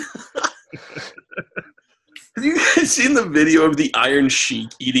Have you guys seen the video of the Iron Sheik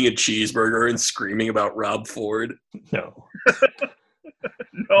eating a cheeseburger and screaming about Rob Ford? No.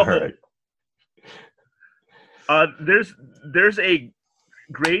 No. All right. There's a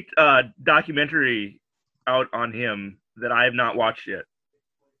great documentary out on him that I have not watched yet.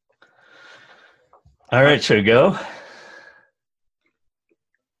 All right, should we go?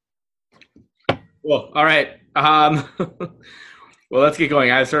 Well, all right. Well, let's get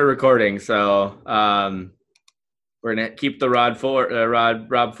going. I started recording, so we're gonna keep the Rob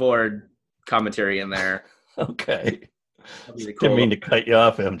Ford commentary in there. Okay. That'll be the Didn't mean to cut you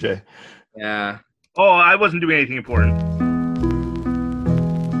off, MJ. Yeah. Oh, I wasn't doing anything important.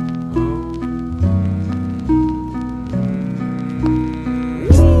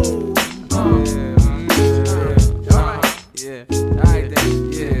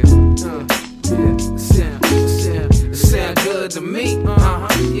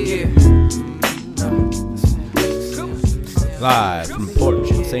 Live from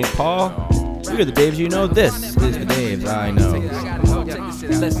Porch in St. Paul, we're the Daves you know. This is the Daves I know.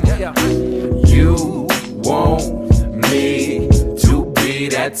 You want me to be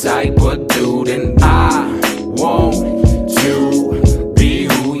that type of dude, and I want to be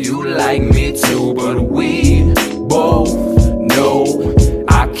who you like me to, but we both know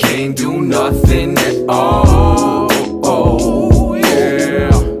I can't do nothing at all. Oh, yeah.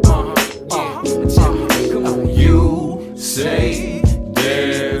 You say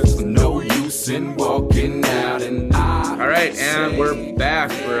there's no use in walking out, and All right, and we're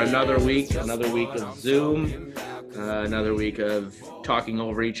back for another week of Zoom, another week of talking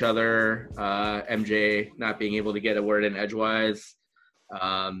over each other. MJ not being able to get a word in edgewise.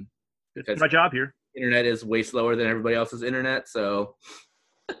 It's my job here. Internet is way slower than everybody else's internet, so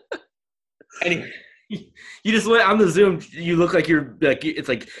anyway, you just went on the Zoom. You look like you're like it's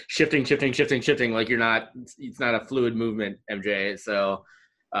like shifting. Like you're not. It's not a fluid movement, MJ. So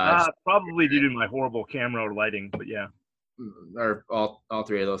probably due to my horrible camera lighting, but yeah. Or all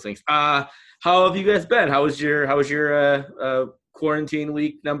three of those things. How have you guys been? How was your quarantine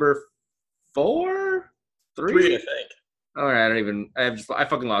week number 4? 3, I think. All right, I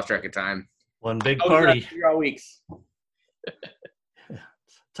fucking lost track of time. One big How was party. your weeks?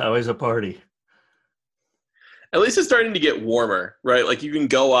 It's always a party. At least it's starting to get warmer, right? Like you can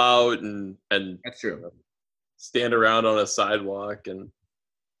go out and That's true. stand around on a sidewalk and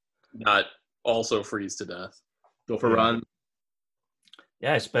not also freeze to death. Go for a run.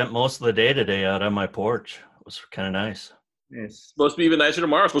 Yeah, I spent most of the day today out on my porch. It was kind of nice. Yes. Supposed to be even nicer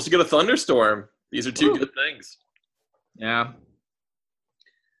tomorrow. Supposed to get a thunderstorm. These are two good things. Yeah.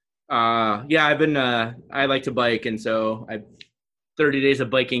 I've been I like to bike, and so 30 days of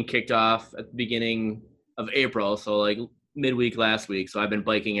biking kicked off at the beginning of April, so like midweek last week. So I've been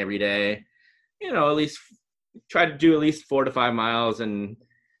biking every day. You know, at least try to do at least 4 to 5 miles, and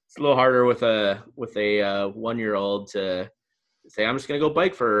it's a little harder with a 1-year-old to say I'm just gonna go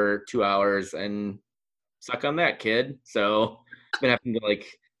bike for 2 hours and suck on that, kid. So I've been having to like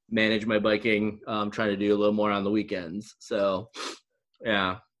manage my biking, trying to do a little more on the weekends. So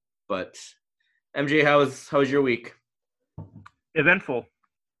yeah. But MJ, how was your week? Eventful.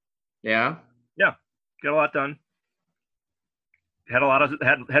 Yeah. Yeah, got a lot done. Had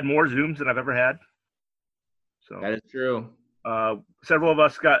had more Zooms than I've ever had. So That is true. several of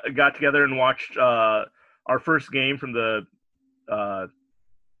us got together and watched our first game from the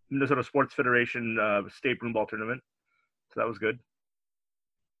Minnesota Sports Federation state broomball tournament. So that was good.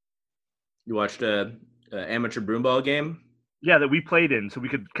 You watched a amateur broomball game? Yeah, that we played in, so we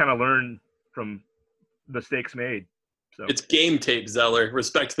could kind of learn from mistakes made. So It's game tape, Zeller.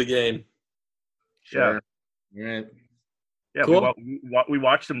 Respect the game. Sure. Yeah. All right. yeah, Cool. we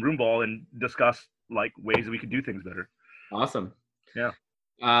watched some broomball and discussed like ways that we could do things better. Awesome. Yeah.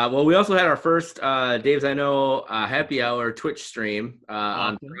 Well, we also had our first Dave's I Know happy hour Twitch stream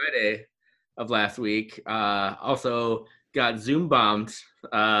on Friday of last week. Also got Zoom bombed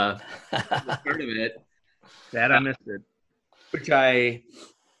part of it. That I missed it. Which I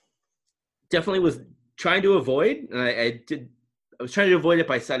definitely was trying to avoid. And I was trying to avoid it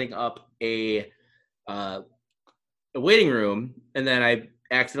by setting up a waiting room, and then I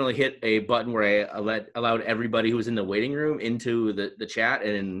accidentally hit a button where I allowed everybody who was in the waiting room into the chat,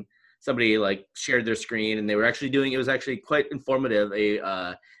 and somebody like shared their screen, and they were actually it was actually quite informative,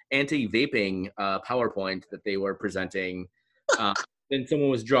 a anti-vaping PowerPoint that they were presenting. Then someone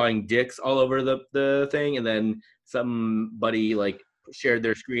was drawing dicks all over the thing, and then somebody like shared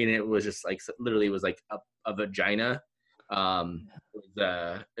their screen, and it was just like literally was like a vagina.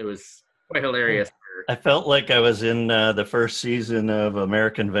 It was quite hilarious I felt like I was in the first season of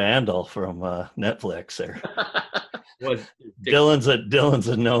American Vandal from Netflix. There, Was Dylan's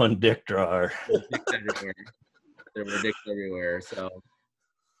a known dick drawer. dicks everywhere. There were dicks everywhere. So,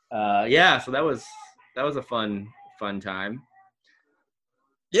 yeah. So that was a fun time.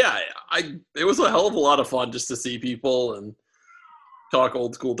 Yeah, it was a hell of a lot of fun just to see people and talk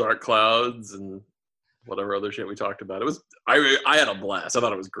old school Dark Clouds and whatever other shit we talked about. I had a blast. I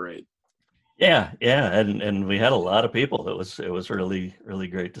thought it was great. Yeah, and we had a lot of people. It was really, really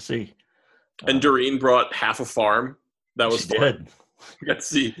great to see. And Doreen brought half a farm. That was She fun. did. We got to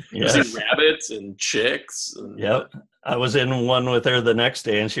see, Yes. rabbits and chicks. And, Yep. I was in one with her the next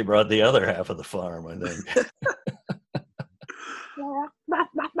day, and she brought the other half of the farm, I think.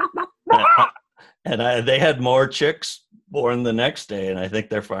 They had more chicks born the next day, and I think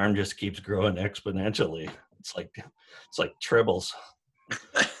their farm just keeps growing exponentially. It's like tribbles.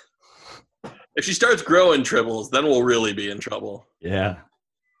 If she starts growing tribbles, then we'll really be in trouble. Yeah.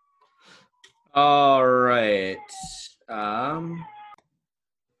 All right. All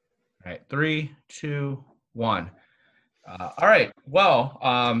right. 3, 2, 1. All right. Well,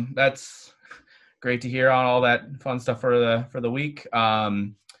 that's great to hear on all that fun stuff for the week.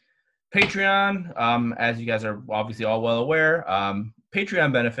 Patreon, as you guys are obviously all well aware,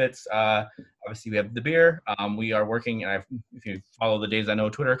 Patreon benefits. Obviously, we have the beer. We are working, and if you follow the Days I Know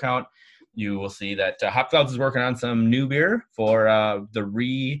Twitter account, you will see that Hop Clouds is working on some new beer for the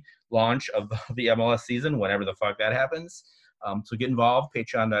relaunch of the MLS season, whenever the fuck that happens. So get involved,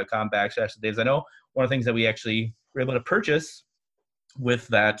 patreon.com/the Days I Know. One of the things that we actually were able to purchase with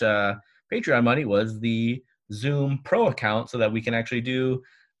that Patreon money was the Zoom Pro account, so that we can actually do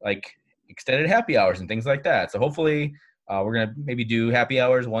like extended happy hours and things like that. So hopefully we're going to maybe do happy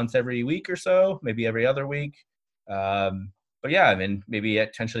hours once every week or so, maybe every other week. But yeah, I mean, maybe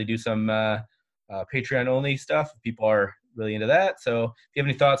potentially do some Patreon only stuff if people are really into that. So if you have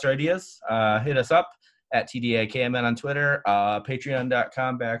any thoughts or ideas, hit us up at TDAKMN on Twitter,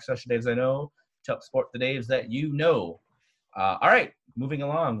 patreon.com/the Daves I Know to help support the Daves that you know. All right, moving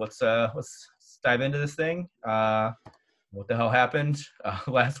along. Let's dive into this thing. What the hell happened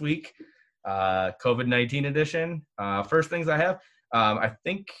last week? COVID-19 edition. First things I have, I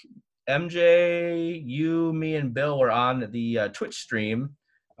think MJ, you, me, and Bill were on the Twitch stream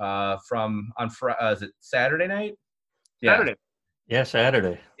is it Saturday night? Yeah. Saturday. Yeah,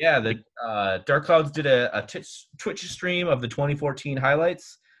 Saturday. Yeah, the Dark Clouds did a Twitch stream of the 2014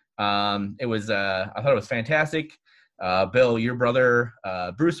 highlights. It was I thought it was fantastic. Bill, your brother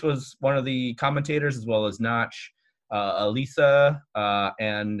Bruce was one of the commentators, as well as Notch, Elisa,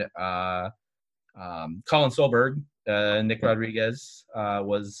 and Colin Solberg. Nick Rodriguez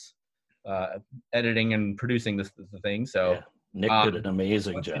was editing and producing the thing. So Yeah. Nick did an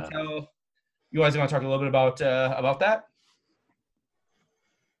amazing job. You guys want to talk a little bit about that?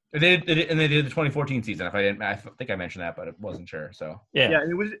 They did the 2014 season. I think I mentioned that, but I wasn't sure. So Yeah,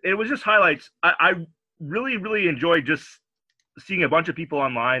 it was just highlights. I really enjoyed just seeing a bunch of people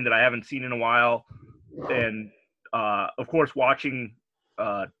online that I haven't seen in a while, and of course watching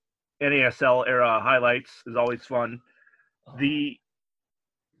NASL era highlights is always fun. The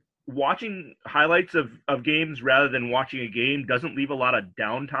watching highlights of games rather than watching a game doesn't leave a lot of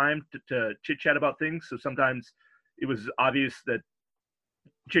downtime to chit chat about things. So sometimes it was obvious that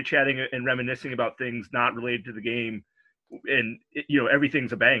chit-chatting and reminiscing about things not related to the game, and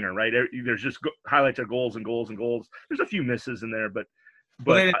everything's a banger, right? There's just highlights of goals and goals and goals. There's a few misses in there, but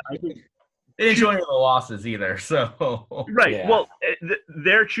I think they didn't show any of the losses either. So right. Yeah. Well,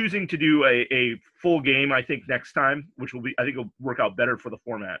 they're choosing to do a full game, I think, next time, which I think will work out better for the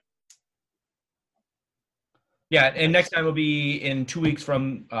format. Yeah, and next time will be in 2 weeks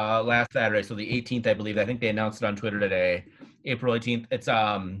from last Saturday, so the 18th, I believe. I think they announced it on Twitter today, April 18th. It's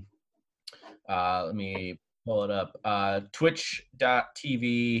let me pull it up.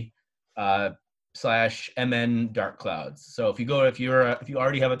 Twitch.tv /MN Dark Clouds. So if you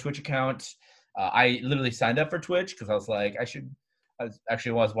already have a Twitch account, I literally signed up for Twitch because I was like, I was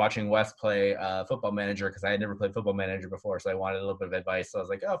watching Wes play Football Manager because I had never played Football Manager before, so I wanted a little bit of advice. So I was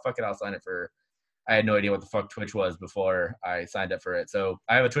like, oh, fuck it, I'll sign it for. I had no idea what the fuck Twitch was before I signed up for it. So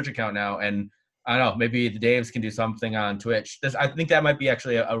I have a Twitch account now, and I don't know, maybe the Daves can do something on Twitch. I think that might be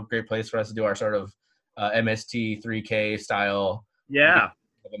actually a great place for us to do our sort of MST 3K style Yeah.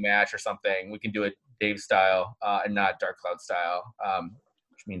 of a match or something. We can do it Dave style and not Dark Cloud style,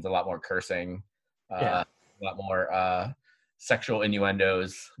 which means a lot more cursing, a lot more sexual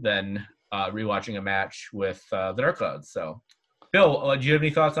innuendos than rewatching a match with the Dark Clouds. So, Bill, do you have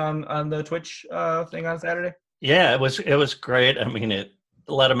any thoughts on the Twitch thing on Saturday? Yeah, it was great. I mean,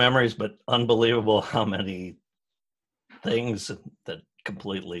 a lot of memories, but unbelievable how many things that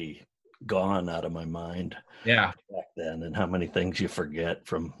completely gone out of my mind Yeah. back then, and how many things you forget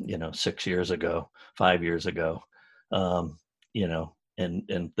from 6 years ago, 5 years ago, and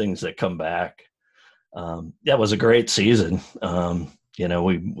things that come back. That was a great season.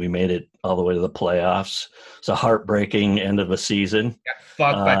 We made it all the way to the playoffs. It's a heartbreaking end of a season. Got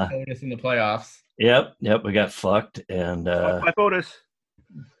fucked by Otis in the playoffs. Yep, we got fucked, and by Otis.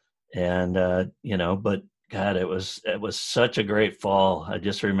 And but God, it was such a great fall. I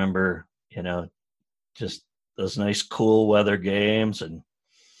just remember, just those nice cool weather games, and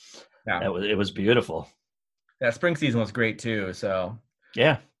it was beautiful. That spring season was great too. So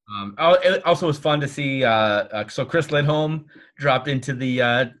yeah. It also was fun to see. So Chris Lindholm dropped into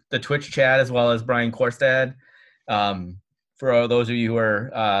the Twitch chat, as well as Brian Korstad. For those of you who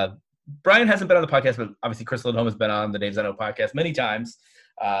are, Brian hasn't been on the podcast, but obviously Chris Lindholm has been on the Dave Zeno podcast many times.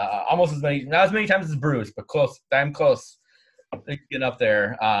 Almost as many, not as many times as Bruce, but close. Damn close. Getting up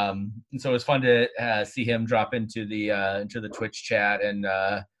there. And so it was fun to see him drop into the Twitch chat and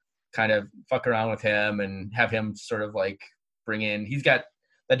kind of fuck around with him and have him sort of like bring in.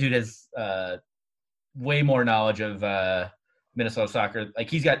 That dude has way more knowledge of Minnesota soccer. Like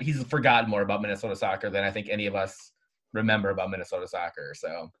he's forgotten more about Minnesota soccer than I think any of us remember about Minnesota soccer.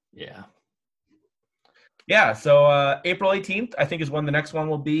 So yeah. So April 18th, I think, is when the next one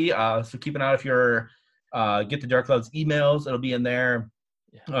will be. So keep an eye out if you're get the Dark Clouds emails. It'll be in there.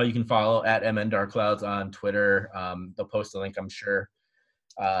 You can follow at MN Dark Clouds on Twitter. They'll post a link, I'm sure.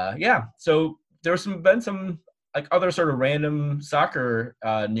 So there's been some like other sort of random soccer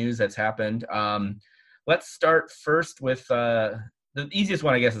news that's happened. Let's start first with the easiest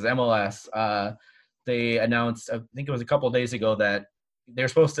one, I guess, is MLS. They announced, I think it was a couple of days ago, that they're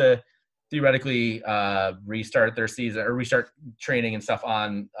supposed to theoretically restart their season or restart training and stuff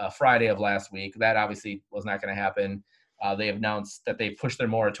on Friday of last week. That obviously was not going to happen. They announced that they pushed their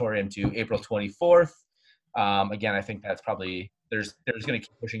moratorium to April 24th. Again, I think that's probably they're just going to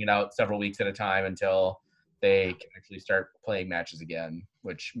keep pushing it out several weeks at a time until they can actually start playing matches again,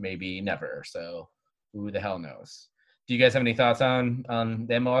 which maybe never. So who the hell knows? Do you guys have any thoughts on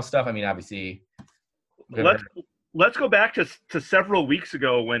the MLS stuff? I mean, obviously, let's go back to several weeks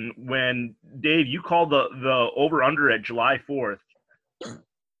ago when Dave, you called the over under at July 4th.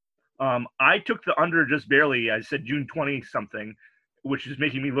 I took the under just barely. I said June 20 something, which is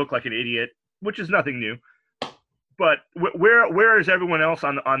making me look like an idiot, which is nothing new. But where is everyone else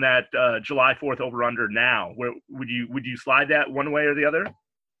on that July 4th over under now? Where would you slide that one way or the other?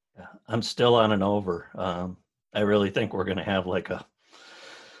 I'm still on an over. I really think we're going to have like a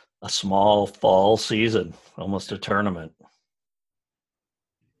small fall season, almost a tournament.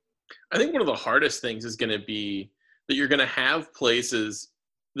 I think one of the hardest things is going to be that you're going to have places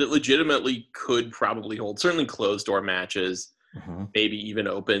that legitimately could probably hold certainly closed door matches, maybe even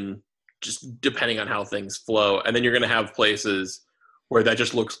open, just depending on how things flow. And then you're going to have places where that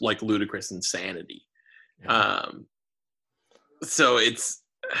just looks like ludicrous insanity. Yeah. So it's,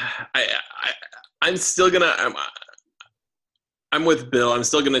 I'm still going to, I'm with Bill. I'm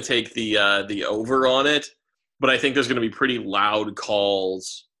still going to take the over on it, but I think there's going to be pretty loud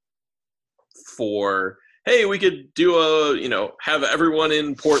calls for, hey, we could do have everyone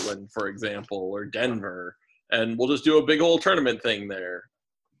in Portland, for example, or Denver, and we'll just do a big old tournament thing there,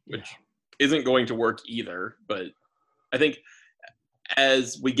 which isn't going to work either. But I think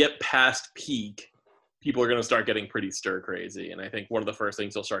as we get past peak, people are going to start getting pretty stir crazy. And I think one of the first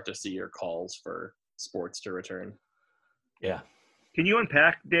things you'll start to see are calls for sports to return. Yeah. Can you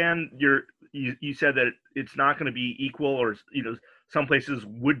unpack, Dan, you said that it's not going to be equal, or some places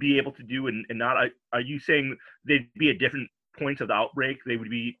would be able to do and not. Are you saying they'd be at different points of the outbreak? They would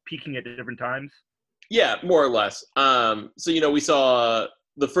be peaking at different times? Yeah, more or less. So, we saw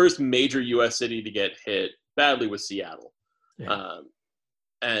the first major U.S. city to get hit badly was Seattle. Yeah.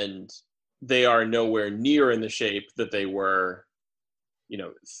 And they are nowhere near in the shape that they were,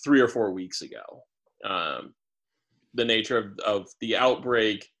 3 or 4 weeks ago. The nature of the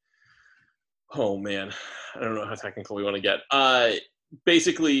outbreak, oh man, I don't know how technical we want to get.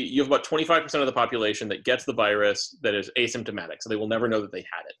 Basically, you have about 25% of the population that gets the virus that is asymptomatic, so they will never know that they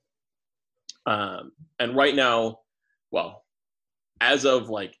had it. And right now, well, as of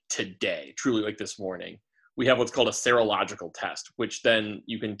like today, truly like this morning, we have what's called a serological test, which then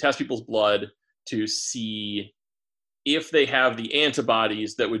you can test people's blood to see if they have the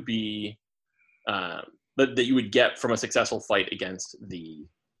antibodies that would be that you would get from a successful fight against the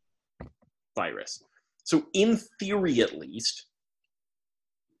virus. So in theory, at least,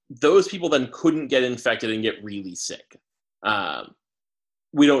 those people then couldn't get infected and get really sick.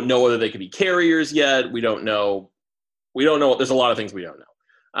 We don't know whether they could be carriers yet. We don't know. There's a lot of things we don't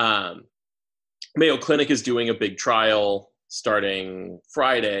know. Mayo Clinic is doing a big trial starting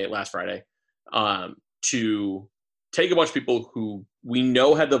last Friday, to take a bunch of people who we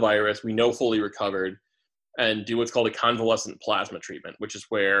know had the virus, we know fully recovered, and do what's called a convalescent plasma treatment, which is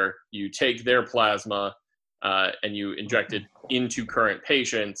where you take their plasma and you inject it into current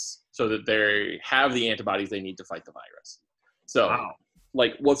patients so that they have the antibodies they need to fight the virus. So, Wow.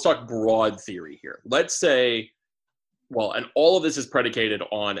 like, let's talk broad theory here. Let's say, well, and all of this is predicated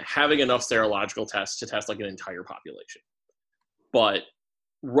on having enough serological tests to test like an entire population. But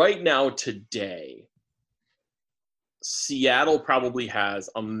right now, today, Seattle probably has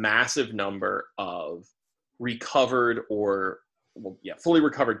a massive number of recovered fully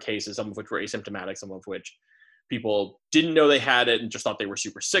recovered cases, some of which were asymptomatic, some of which people didn't know they had it and just thought they were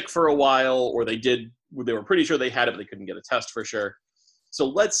super sick for a while, or they were pretty sure they had it, but they couldn't get a test for sure. So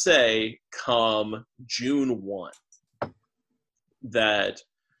let's say come June 1, that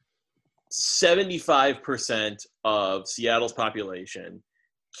 75% of Seattle's population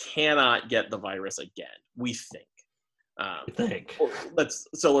cannot get the virus again, we think. Let me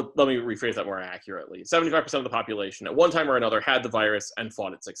rephrase that more accurately. 75% of the population at one time or another had the virus and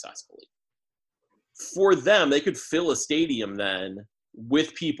fought it successfully. For them, they could fill a stadium then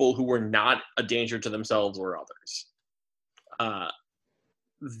with people who were not a danger to themselves or others.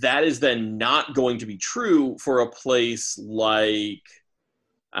 That is then not going to be true for a place like,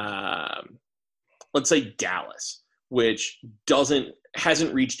 let's say Dallas, which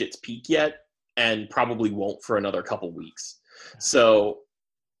hasn't reached its peak yet and probably won't for another couple weeks. So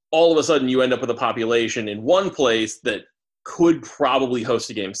all of a sudden you end up with a population in one place that could probably host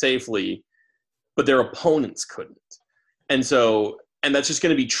a game safely, but their opponents couldn't. And that's just going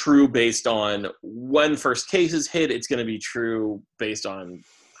to be true based on when first cases hit. It's going to be true based on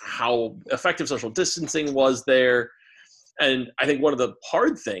how effective social distancing was there. And I think one of the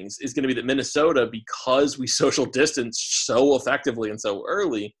hard things is going to be that Minnesota, because we social distance so effectively and so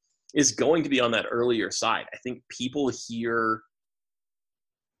early, is going to be on that earlier side. I think people here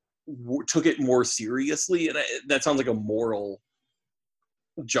took it more seriously, and that sounds like a moral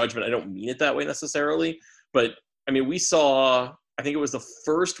judgment. I don't mean it that way necessarily, but I mean, we saw, I think it was the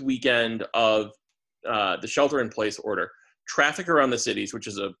first weekend of the shelter-in-place order, traffic around the cities, which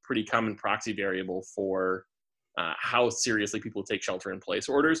is a pretty common proxy variable for how seriously people take shelter-in-place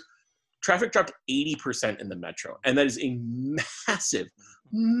orders. Traffic dropped 80% in the metro, and that is a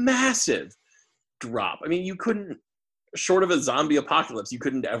massive drop. I mean, you couldn't, short of a zombie apocalypse, you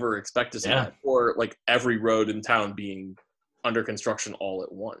couldn't ever expect to see that, or like every road in town being under construction all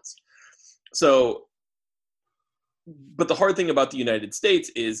at once. So, but the hard thing about the United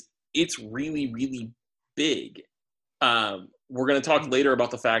States is it's really, really big. We're going to talk later about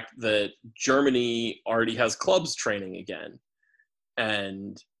the fact that Germany already has clubs training again,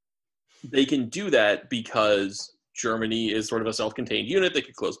 and they can do that because Germany is sort of a self-contained unit. They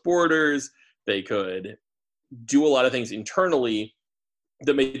could close borders. They could do a lot of things internally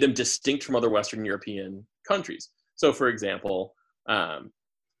that made them distinct from other Western European countries. So, for example,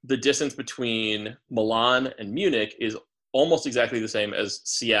 the distance between Milan and Munich is almost exactly the same as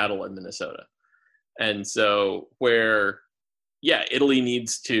Seattle and Minnesota. And so Italy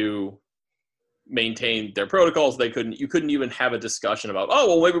needs to maintain their protocols. You couldn't even have a discussion about,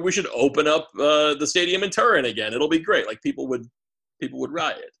 maybe we should open up the stadium in Turin again. It'll be great. Like people would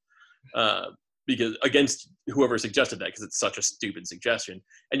riot because against whoever suggested that, because it's such a stupid suggestion.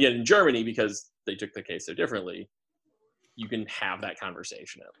 And yet in Germany, because they took the case so differently, you can have that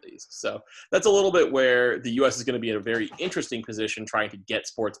conversation at least. So that's a little bit where the U.S. is going to be in a very interesting position trying to get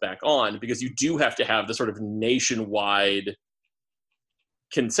sports back on, because you do have to have the sort of nationwide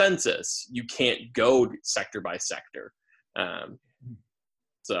consensus. You can't go sector by sector. But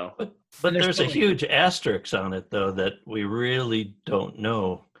there's a huge asterisk on it, though, that we really don't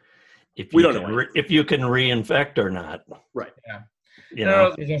know if you can reinfect or not. Right. Yeah. You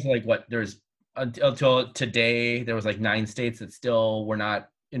know, there's also there's until today there was 9 states that still were not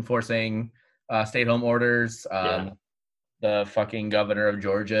enforcing stay-at-home orders. The fucking governor of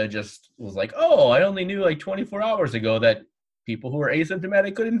Georgia just was like, I only knew 24 hours ago that people who are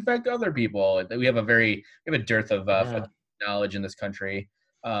asymptomatic could infect other people. We have a dearth of knowledge in this country,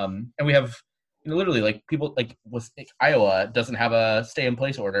 and we have literally people Iowa doesn't have a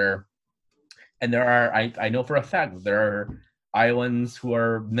stay-in-place order, and there are I know for a fact that there are Iowans who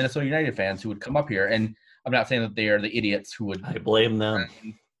are Minnesota United fans who would come up here, and I'm not saying that they are the idiots who would. I blame them.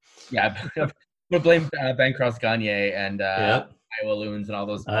 Yeah, I would blame Bancroft Gagne and Iowa Loons and all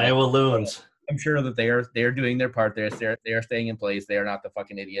those. Iowa Loons. I'm sure that they are doing their part. They are staying in place. They are not the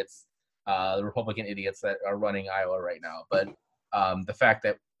fucking idiots, the Republican idiots that are running Iowa right now. But the fact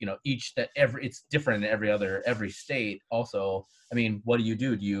that it's different in every state. Also, I mean, what do you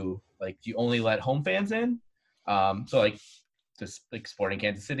do? Do you only let home fans in? So like just like Sporting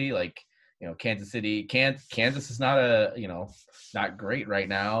Kansas City, like Kansas City, Kansas is not great right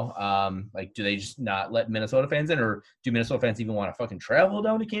now. Like, do they just not let Minnesota fans in, or do Minnesota fans even want to fucking travel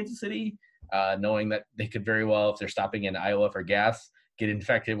down to Kansas City, knowing that they could very well, if they're stopping in Iowa for gas, get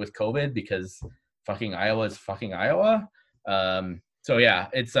infected with COVID because fucking Iowa is fucking Iowa. So yeah,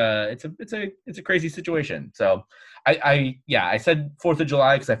 it's a crazy situation. So I said 4th of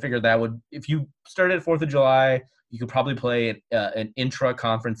July because I figured that would, if you started at 4th of July, you could probably play an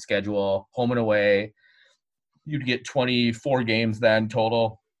intra-conference schedule, home and away. You'd get 24 games then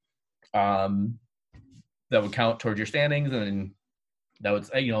total. That would count towards your standings, and that would,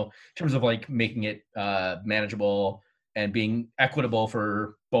 in terms of like making it manageable and being equitable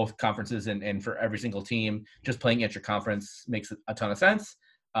for both conferences and for every single team, just playing intra-conference makes a ton of sense.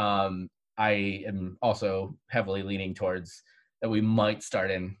 I am also heavily leaning towards that we might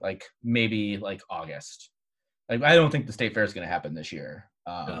start in maybe August. I don't think the state fair is going to happen this year.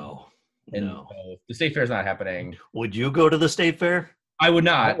 No. So if the state fair is not happening. Would you go to the state fair? I would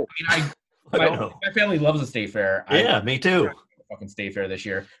not. No. I mean, my family loves the state fair. Yeah, me too. Fucking state fair this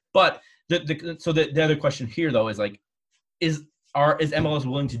year. But the other question here though is is MLS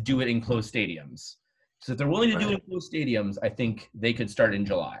willing to do it in closed stadiums? So if they're willing to do it in closed stadiums, I think they could start in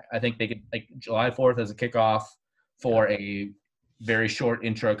July. I think they could July 4th as a kickoff for a very short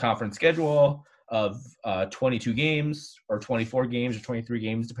intra-conference schedule of 22 games or 24 games or 23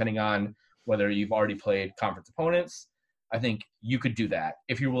 games, depending on whether you've already played conference opponents. I think you could do that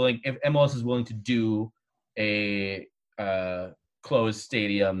if MLS is willing to do a closed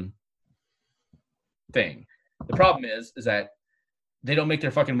stadium thing. The problem is that they don't make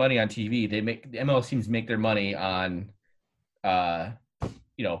their fucking money on TV. The MLS teams make their money on, ticket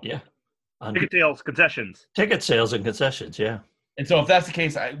sales, concessions. Ticket sales and concessions, yeah. And so if that's the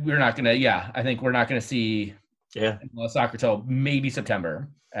case, I think we're not going to see MLS soccer till maybe September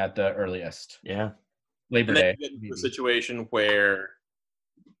at the earliest. Yeah. Labor Day. You get into a situation where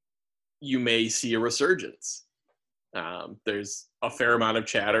you may see a resurgence. There's a fair amount of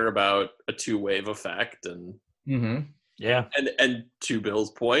chatter about a two-wave effect, and yeah, and to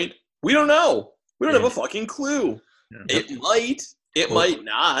Bill's point, we don't know. We don't have a fucking clue. Yeah. It might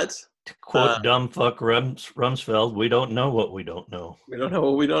not. To quote dumb fuck Rumsfeld, we don't know what we don't know. We don't know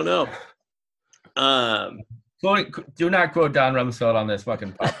what we don't know. Do not quote Don Rumsfeld on this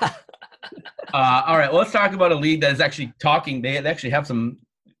fucking podcast. All right, let's talk about a league that is actually talking. They actually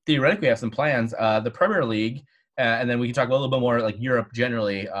theoretically have some plans. The Premier League, and then we can talk a little bit more like Europe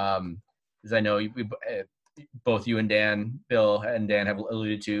generally, because I know both you and Bill and Dan have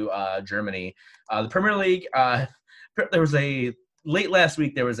alluded to Germany. The Premier League, late last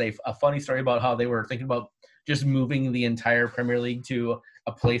week, there was a funny story about how they were thinking about just moving the entire Premier League to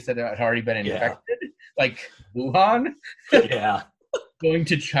a place that had already been infected, like Wuhan. Yeah. Going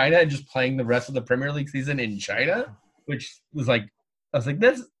to China and just playing the rest of the Premier League season in China, which was I was like,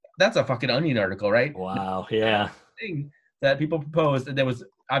 that's a fucking Onion article, right? Wow, yeah. Thing that people proposed, and there was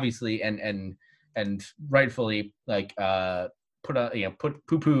obviously and rightfully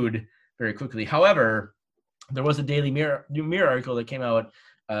poo-pooed very quickly. However, there was a Daily Mirror article that came out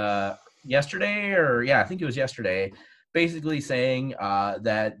yesterday, I think it was yesterday, basically saying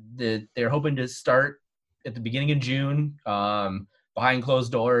that they're hoping to start at the beginning of June, behind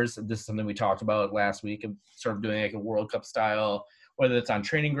closed doors. This is something we talked about last week, of sort of doing like a World Cup style, whether it's on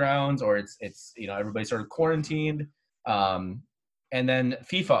training grounds or it's everybody sort of quarantined. And then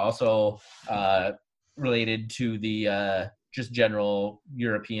FIFA also related to the just general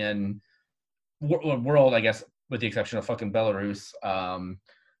European world, I guess, with the exception of fucking Belarus,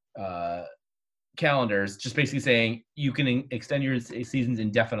 calendars, just basically saying you can extend your seasons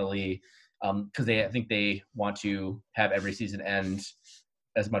indefinitely, because I think they want to have every season end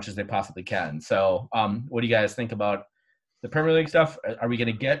as much as they possibly can. So what do you guys think about the Premier League stuff? Are we going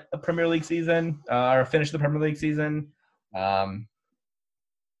to get a Premier League season or finish the Premier League season?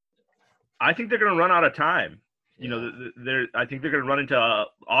 I think they're going to run out of time. I think they're going to run into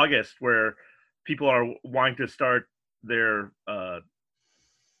August, where people are wanting to start their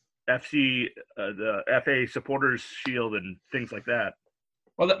the FA Supporters Shield and things like that.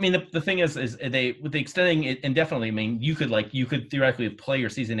 Well, I mean, the thing is they, with the extending it indefinitely, I mean, you could theoretically play your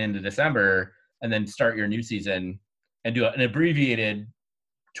season into December and then start your new season and do an abbreviated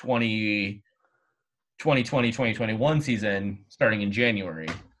 2020-2021 season starting in January.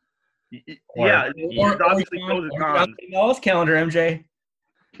 Yeah, or there's obviously pros and cons. MLS calendar, MJ.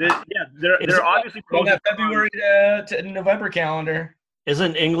 There are obviously pros and cons. February to November calendar.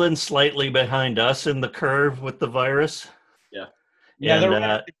 Isn't England slightly behind us in the curve with the virus?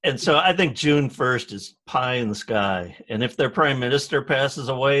 Yeah. And so I think June 1st is pie in the sky. And if their prime minister passes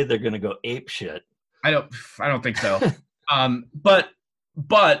away, they're going to go ape shit. I don't think so. But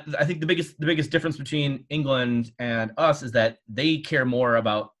I think the biggest difference between England and us is that they care more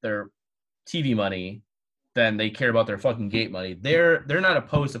about their TV money than they care about their fucking gate money. They're not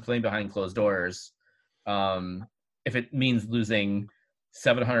opposed to playing behind closed doors, if it means losing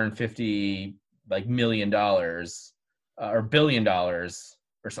 $750 million or $1 billion or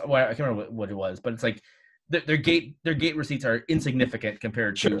so. Well, I can't remember what it was, but it's like their gate receipts are insignificant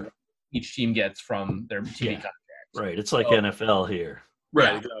compared to each team gets from their TV contracts. Right, it's like NFL here.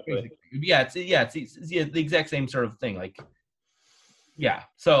 Right, exactly. It's the exact same sort of thing. Like, yeah.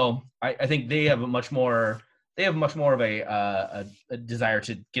 So I think they have much more of a desire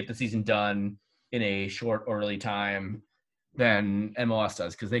to get the season done in a short, orderly time than MLS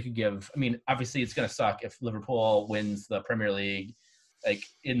does, because they could give. I mean, obviously, it's going to suck if Liverpool wins the Premier League, like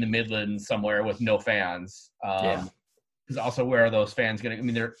in the Midlands somewhere with no fans. Because also, where are those fans going to? I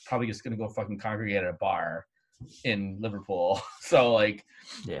mean, they're probably just going to go fucking congregate at a bar in Liverpool. So like,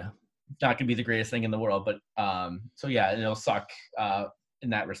 it's not going to be the greatest thing in the world. But so yeah, it'll suck in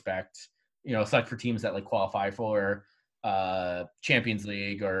that respect. You know, suck for teams that like qualify for Champions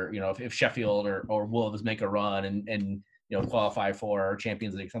League, or if Sheffield or Wolves make a run and qualify for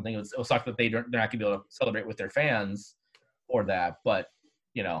Champions League, something. It'll suck that they're not going to be able to celebrate with their fans for that. But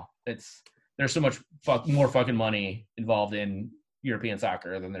there's so much more fucking money involved in European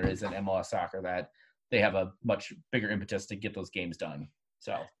soccer than there is in MLS soccer, that they have a much bigger impetus to get those games done.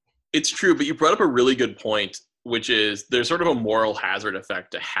 So it's true, but you brought up a really good point, which is there's sort of a moral hazard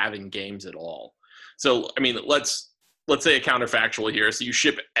effect to having games at all. So, I mean, let's say a counterfactual here. So you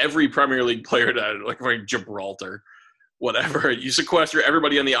ship every Premier League player to like Gibraltar, whatever. You sequester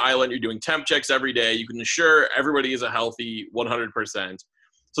everybody on the island. You're doing temp checks every day. You can ensure everybody is a healthy 100%.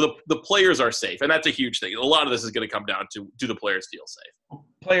 So the players are safe, and that's a huge thing. A lot of this is going to come down to, do the players feel safe?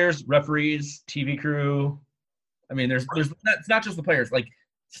 Players, referees, TV crew. I mean, it's not just the players, like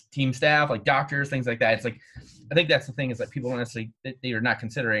team staff, like doctors, things like that. It's like, I think that's the thing, is that people don't necessarily, they are not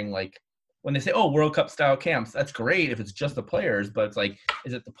considering, like, when they say, oh, World Cup style camps, that's great if it's just the players, but it's like,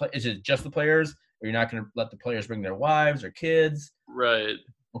 is it just the players? Or you're not going to let the players bring their wives or kids? Right.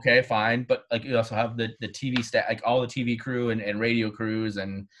 Okay, fine. But like, you also have the TV staff, like all the TV crew and radio crews.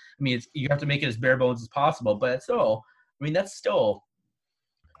 And I mean, you have to make it as bare bones as possible, but it's still, I mean, that's still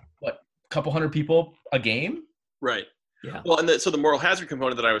what, a couple hundred people a game? Right. Yeah. Well, and so the moral hazard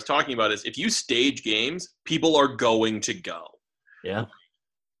component that I was talking about is if you stage games, people are going to go. Yeah.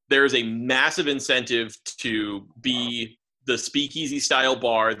 There's a massive incentive to be the speakeasy style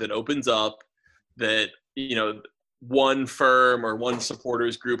bar that opens up, that, one firm or one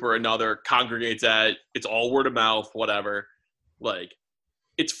supporters group or another congregates at. It's all word of mouth, whatever. Like,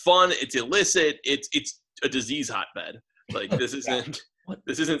 it's fun, it's illicit, it's a disease hotbed. Like, this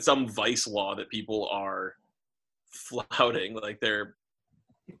isn't some vice law that people are flouting. Like, they're.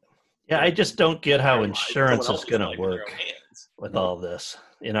 Yeah, I just don't get how insurance is going to work with all this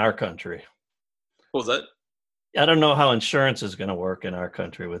in our country. What was that? I don't know how insurance is going to work in our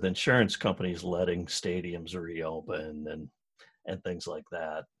country, with insurance companies letting stadiums reopen and things like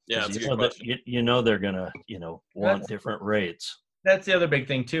that. Yeah, that's a good question. They're going to, want different rates. That's the other big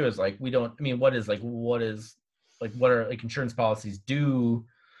thing too, is like, what are insurance policies do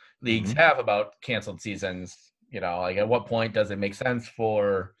leagues have about canceled seasons? Like, at what point does it make sense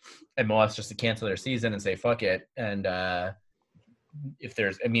for MLS just to cancel their season and say, fuck it? And, if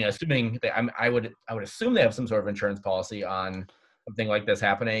there's, assuming that I would assume they have some sort of insurance policy on something like this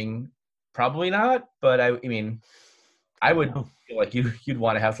happening. Probably not, but I would feel like you'd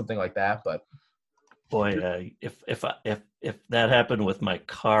want to have something like that. But boy, if that happened with my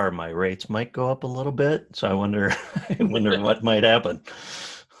car, my rates might go up a little bit. So I wonder what might happen.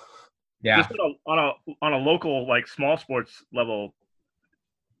 Yeah, just on a local, like, small sports level,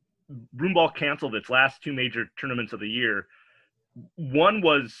 Broomball canceled its last two major tournaments of the year. One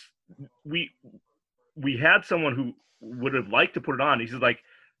was we had someone who would have liked to put it on. He says, like,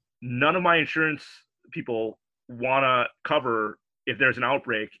 none of my insurance people want to cover if there's an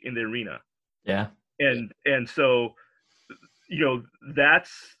outbreak in the arena. Yeah. And so,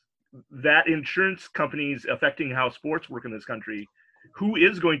 that's that insurance companies affecting how sports work in this country. Who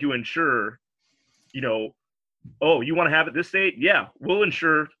is going to insure, oh, you want to have it this date? Yeah, we'll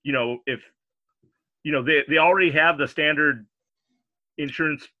insure, if, they already have the standard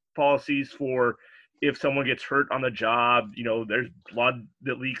insurance policies for if someone gets hurt on the job, there's blood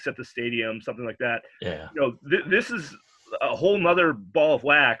that leaks at the stadium, something like that. Yeah. This is a whole nother ball of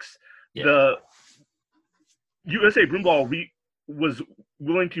wax. Yeah. The USA Broomball was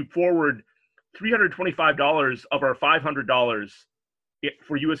willing to forward $325 of our $500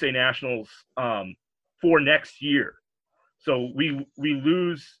 for USA Nationals for next year. So we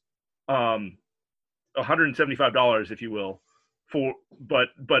lose $175, if you will, but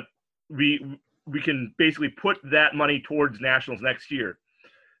we can basically put that money towards Nationals next year.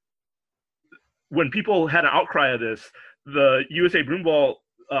 When people had an outcry of this, the USA Broomball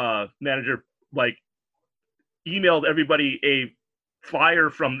manager emailed everybody a flyer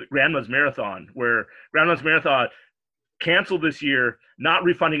from Grandma's Marathon, where Grandma's Marathon canceled this year, not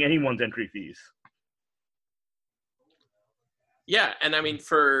refunding anyone's entry fees. Yeah, and I mean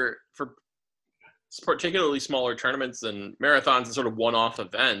for particularly smaller tournaments and marathons and sort of one-off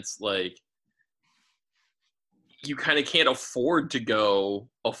events, like, you kind of can't afford to go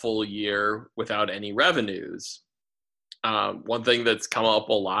a full year without any revenues. One thing that's come up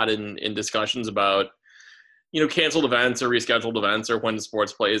a lot in discussions about, canceled events or rescheduled events or when the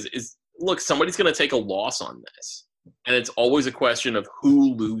sports play is look, somebody's going to take a loss on this. And it's always a question of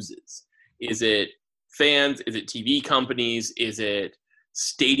who loses. Is it fans? Is it TV companies? Is it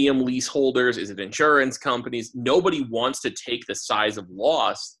stadium leaseholders? Is it insurance companies? Nobody wants to take the size of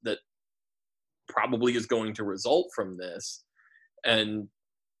loss that probably is going to result from this.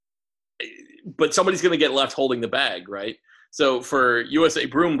 But somebody's going to get left holding the bag, right? So for USA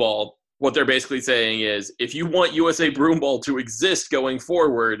Broomball, what they're basically saying is, if you want USA Broomball to exist going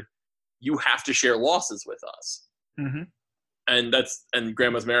forward, you have to share losses with us. Mm-hmm. And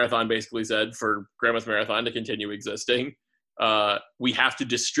Grandma's Marathon basically said, for Grandma's Marathon to continue existing, we have to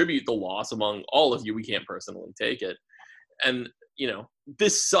distribute the loss among all of you. We can't personally take it. And,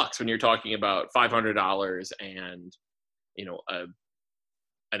 this sucks when you're talking about $500 and,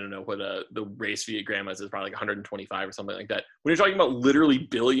 I don't know what the race fee at Grandma's is, probably like 125 or something like that. When you're talking about literally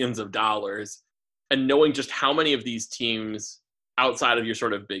billions of dollars, and knowing just how many of these teams outside of your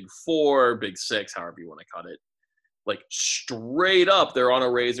sort of big four, big six, however you want to cut it, like straight up, they're on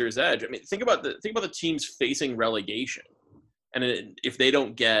a razor's edge. I mean, think about the teams facing relegation, and if they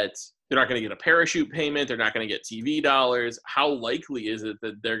don't get, they're not going to get a parachute payment, they're not going to get TV dollars. How likely is it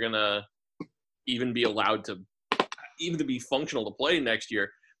that they're going to even be allowed to be functional to play next year?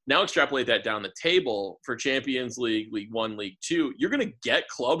 Now extrapolate that down the table for Champions League, League One, League Two. You're going to get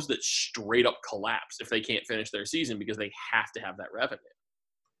clubs that straight up collapse if they can't finish their season because they have to have that revenue.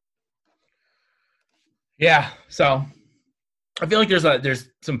 Yeah, so I feel like there's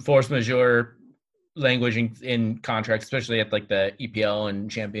some force majeure language in contracts, especially at like the EPL and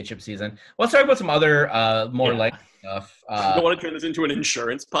championship season. Let's talk about some other more light stuff. You don't want to turn this into an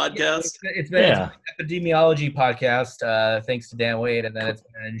insurance podcast? It's been an epidemiology podcast, thanks to Dan Wade, and then it's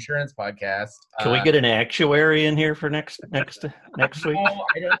been an insurance podcast. Can we get an actuary in here for next week? Do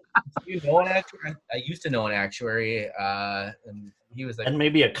you know an actuary? I used to know an actuary, and he was like, and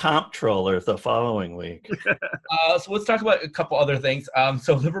maybe a comptroller the following week. So let's talk about a couple other things.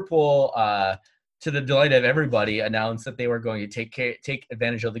 So Liverpool, to the delight of everybody, announced that they were going to take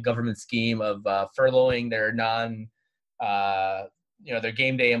advantage of the government scheme of furloughing their their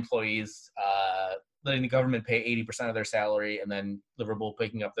game day employees, letting the government pay 80% of their salary, and then Liverpool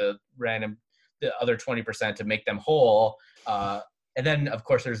picking up the other 20% to make them whole. And then, of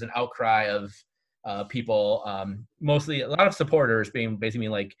course, there's an outcry of people, mostly a lot of supporters, basically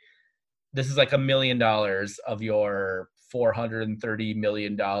like, this is like $1 million of your $430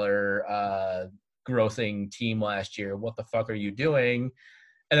 million grossing team last year. What the fuck are you doing?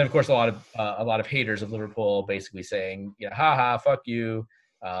 And then, of course, a lot of haters of Liverpool basically saying, haha, fuck you.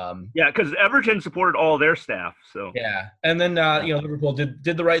 Because Everton supported all their staff. So yeah, and then Liverpool did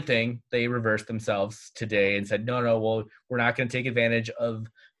the right thing. They reversed themselves today and said, no, well, we're not going to take advantage of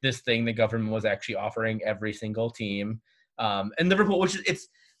this thing the government was actually offering every single team. And Liverpool, this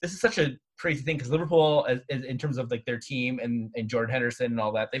is such a crazy thing, because Liverpool, in terms of like their team and Jordan Henderson and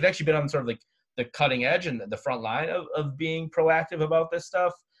all that, they've actually been on sort of like the cutting edge and the front line of being proactive about this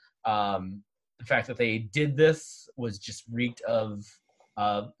stuff. The fact that they did this was just reeked of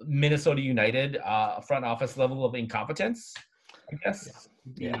Minnesota United front office level of incompetence, I guess.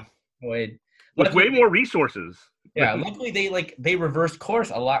 Yeah. With way more resources. Yeah, luckily they reversed course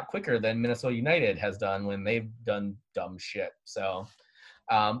a lot quicker than Minnesota United has done when they've done dumb shit. So,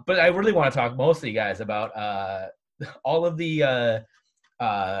 but I really want to talk mostly, guys, about all of the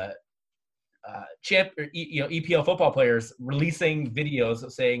EPL football players releasing videos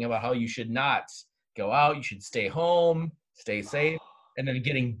saying about how you should not go out, you should stay home, stay safe. and then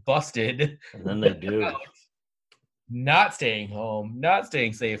getting busted. And then they do. Not staying home, not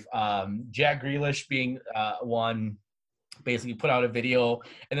staying safe. Jack Grealish being one, basically put out a video,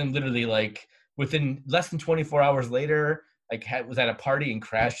 and then literally like within less than 24 hours later, like was at a party and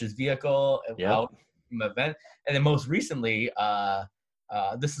crashed his vehicle out from the event. And then most recently,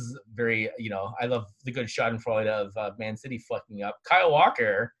 this is very, I love the good schadenfreude of Man City fucking up. Kyle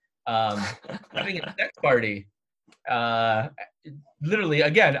Walker having a sex party. Literally,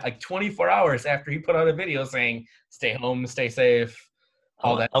 again, like 24 hours after he put out a video saying, stay home, stay safe,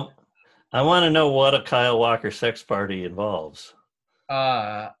 all that. I want to know what a Kyle Walker sex party involves.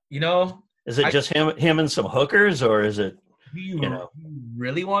 Is it just him and some hookers, or is it, do you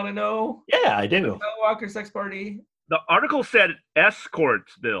really want to know? Yeah, I do. Kyle Walker sex party? The article said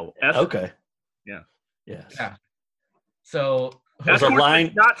escorts, Bill. Okay. Yeah. Yes. Yeah. So there's a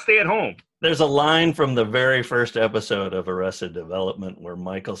line. Not stay at home. There's a line from the very first episode of Arrested Development where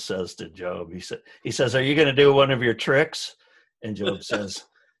Michael says to Job, he says, "Are you going to do one of your tricks?" And Job says,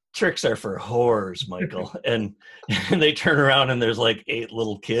 "Tricks are for whores, Michael." and they turn around and there's like 8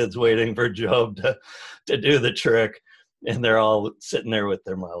 little kids waiting for Job to do the trick, and they're all sitting there with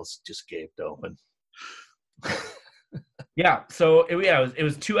their mouths just gaped open. Yeah. So it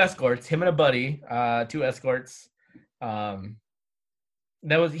was 2 escorts, him and a buddy, 2 escorts. He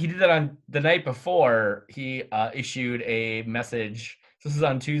did that on the night before. He issued a message. This is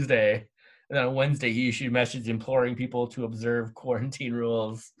on Tuesday, and then on Wednesday he issued a message imploring people to observe quarantine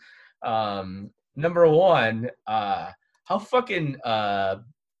rules. Number one, how fucking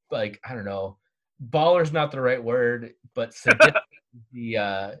like, I don't know, baller's not the right word, but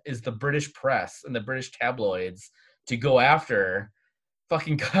is the British press and the British tabloids to go after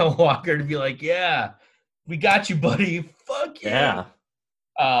fucking Kyle Walker to be like, yeah, we got you, buddy. Fuck yeah.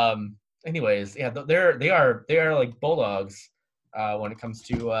 Anyways, yeah, they are like bulldogs when it comes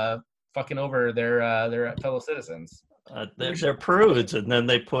to fucking over their fellow citizens. They're prudes, and then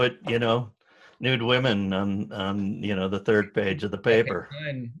they put nude women on the 3rd page of the paper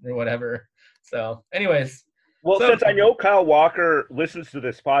or whatever. So, anyways, since I know Kyle Walker listens to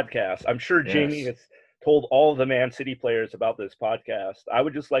this podcast, I'm sure Jamie has told all of the Man City players about this podcast. I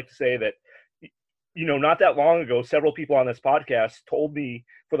would just like to say that, not that long ago, several people on this podcast told me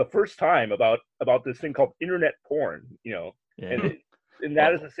for the first time about this thing called internet porn, and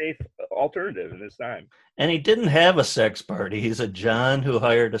that is a safe alternative in this time. And he didn't have a sex party. He's a John who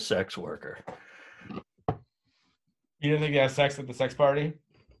hired a sex worker. You didn't think he had sex at the sex party?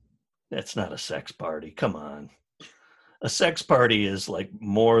 That's not a sex party. Come on. A sex party is like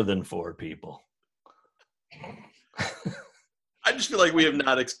more than 4 people. I just feel like we have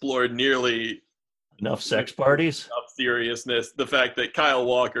not explored nearly enough sex parties, enough seriousness. The fact that Kyle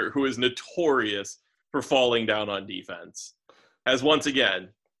Walker, who is notorious for falling down on defense, has once again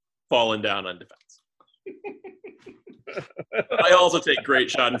fallen down on defense. I also take great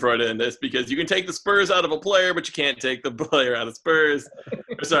schadenfreude in this because you can take the Spurs out of a player, but you can't take the player out of Spurs.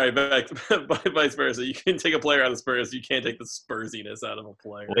 Sorry, vice versa. You can take a player out of Spurs, you can't take the Spursiness out of a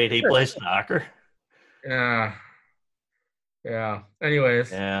player. Wait, he plays soccer? Yeah.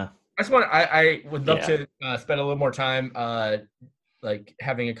 Anyways. Yeah. I would love to spend a little more time like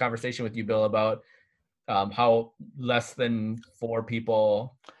having a conversation with you, Bill, about how less than 4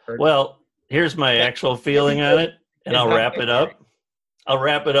 people. Well, here's my actual feeling on it, and I'll wrap it up. I'll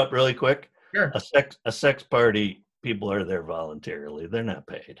wrap it up really quick. Sure. A sex party, people are there voluntarily. They're not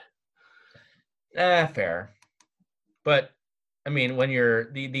paid. Fair. But I mean, when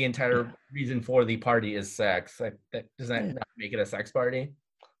you're the entire reason for the party is sex, does that not make it a sex party?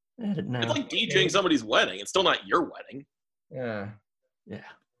 No. It's like DJing somebody's wedding. It's still not your wedding. Yeah.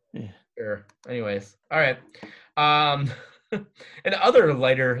 Sure. Anyways, all right. And other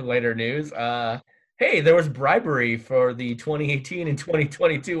lighter news. Hey, there was bribery for the 2018 and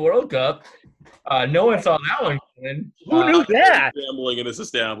 2022 World Cup. No one saw that one coming. Who knew that? Gambling in this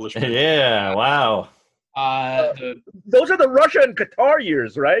establishment. Yeah. Wow. Those are the Russia and Qatar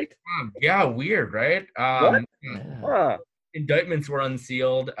years, right? Yeah. Weird, right? What? Indictments were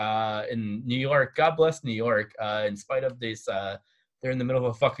unsealed in New York. God bless New York. In spite of this, they're in the middle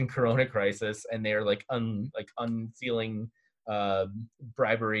of a fucking corona crisis, and they're unsealing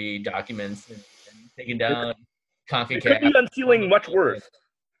bribery documents and taking down CONCACAF. It could be unsealing much worse.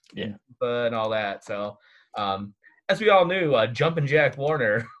 Yeah, and all that. So, as we all knew, Jumpin' Jack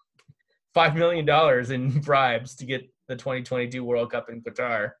Warner, $5 million in bribes to get the 2022 World Cup in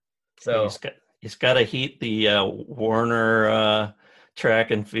Qatar. So. He's got to heat the Warner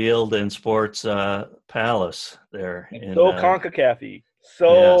Track and Field and Sports Palace there. CONCACAF-y.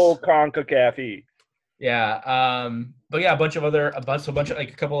 CONCACAF-y. Yeah. But yeah, a bunch of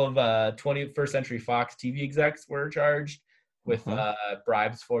like a couple of 21st Century Fox TV execs were charged with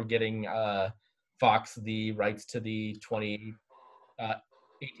bribes for getting Fox the rights to the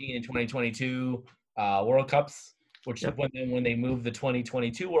 2018 and 2022 World Cups, which when they moved the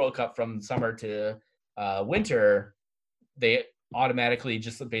 2022 World Cup from summer to winter, they automatically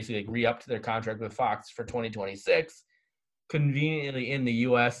just basically re-upped their contract with Fox for 2026, conveniently in the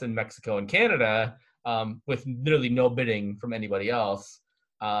U.S. and Mexico and Canada, with literally no bidding from anybody else.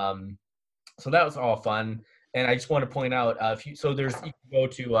 So that was all fun. And I just want to point out, you can go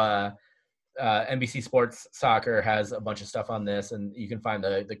to NBC Sports Soccer has a bunch of stuff on this, and you can find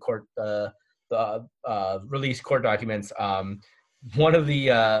the court released court documents. One of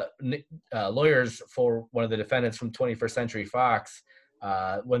the lawyers for one of the defendants from 21st Century Fox,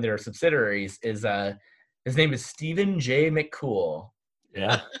 one of their subsidiaries, is his name is Stephen J. McCool.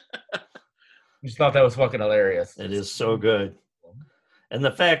 Yeah. Just thought that was fucking hilarious. It is so good. And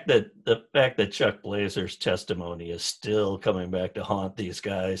the fact that Chuck Blazer's testimony is still coming back to haunt these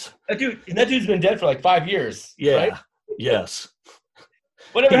guys. That dude's been dead for like 5 years. Yeah. Right? Yes.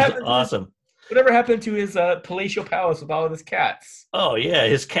 Whatever He's happened? awesome. Whatever happened to his palatial palace with all of his cats? Oh yeah,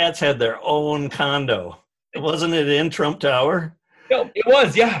 his cats had their own condo. Wasn't it in Trump Tower? No, it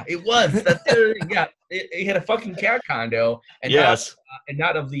was. Yeah, it was. Yeah, he had a fucking cat condo, and yes,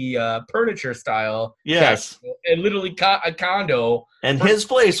 not of the furniture style. Yes, and literally a condo. And his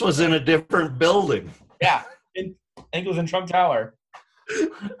place was in a different building. Yeah, I think it was in Trump Tower.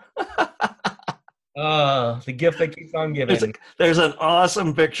 The gift that keeps on giving. There's an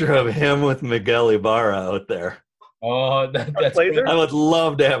awesome picture of him with Miguel Ibarra out there. Oh, that's Blazer? I would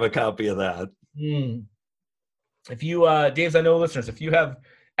love to have a copy of that. If you, Dave's, I know listeners, if you have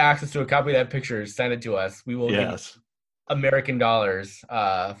access to a copy of that picture, send it to us. We will give you American dollars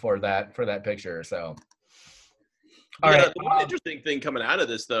for that picture. So, all right. The one interesting thing coming out of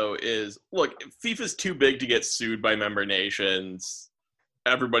this, though, is look, FIFA's too big to get sued by member nations.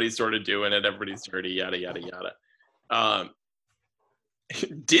 Everybody's sort of doing it. Everybody's sort of yada, yada, yada.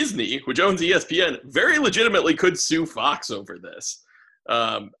 Disney, which owns ESPN, very legitimately could sue Fox over this.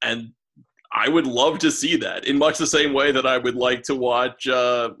 And I would love to see that in much the same way that I would like to watch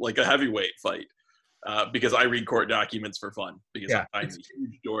like a heavyweight fight. Because I read court documents for fun. Because I'm a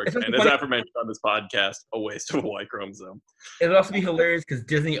huge dork. And as aforementioned on this podcast, a waste of a Y chromosome. It would also be hilarious because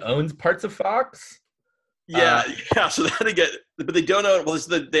Disney owns parts of Fox. Yeah. So that again, but they don't own. Well,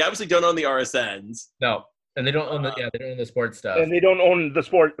 they obviously don't own the RSNs. No, and they don't own they don't own the sports stuff. And they don't own the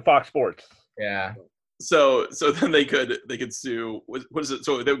Fox Sports. Yeah. So then they could sue. What is it?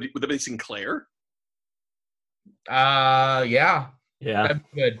 So would that be Sinclair? Yeah. Yeah.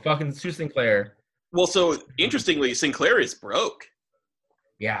 Good. Fucking sue Sinclair. Well, so interestingly, Sinclair is broke.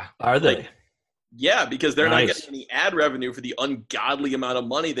 Yeah. Are they? Yeah, because they're not getting any ad revenue for the ungodly amount of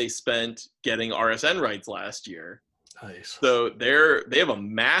money they spent getting RSN rights last year. Nice. So they have a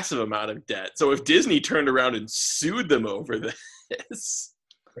massive amount of debt. So if Disney turned around and sued them over this,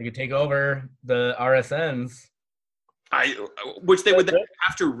 they could take over the RSNs. Which they would then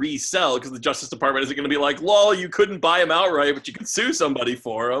have to resell because the Justice Department isn't going to be like, lol, you couldn't buy them outright, but you can sue somebody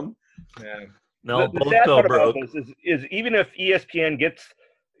for them. Yeah. No, the sad part about this is even if ESPN gets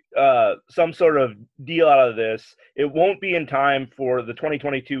some sort of deal out of this, it won't be in time for the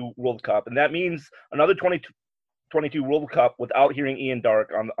 2022 World Cup, and that means another 2022 World Cup without hearing Ian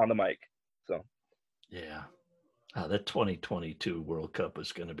Darke on the mic. So, yeah, that 2022 World Cup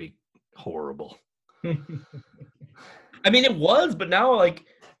is going to be horrible. I mean, it was, but now like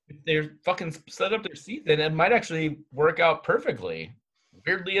if they're fucking set up their season, it might actually work out perfectly.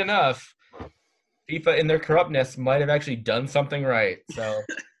 Weirdly enough, FIFA in their corruptness might have actually done something right. So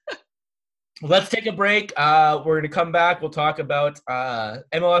let's take a break. We're going to come back. We'll talk about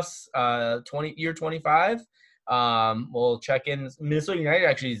MLS 25. We'll check in. Minnesota United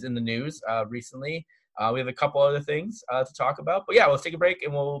actually is in the news recently. We have a couple other things to talk about. But yeah, let's take a break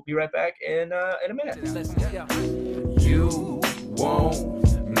and we'll be right back in a minute. You want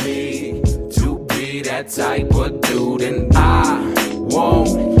me to be that type of dude, and I want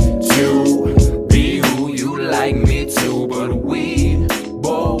to be who you like me to, but we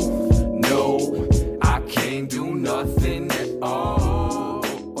both know I can't do nothing at all.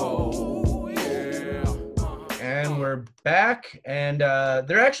 Oh, yeah. And we're back, and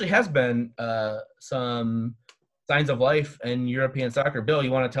there actually has been some signs of life in European soccer. Bill,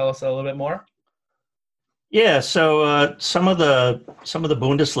 you want to tell us a little bit more? Yeah, so some of the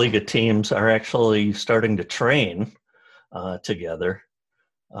Bundesliga teams are actually starting to train together.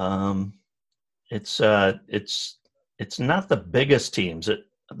 It's not the biggest teams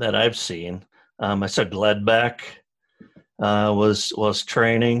that I've seen. I saw Gladbach was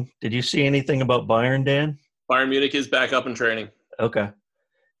training. Did you see anything about Bayern, Dan? Bayern Munich is back up and training. Okay.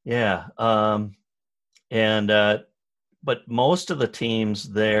 Yeah. But most of the teams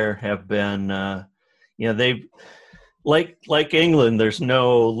there have been, they've like England, there's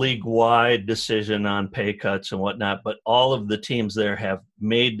no league-wide decision on pay cuts and whatnot, but all of the teams there have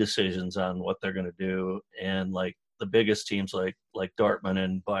made decisions on what they're going to do. And like the biggest teams like Dortmund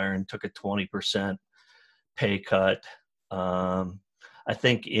and Bayern took a 20% pay cut. I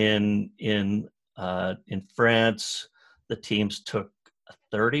think in France, the teams took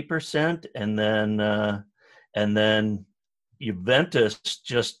 30%, and then Juventus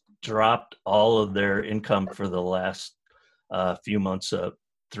just dropped all of their income for the last few months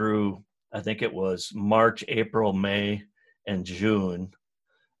through, I think it was March, April, May, and June,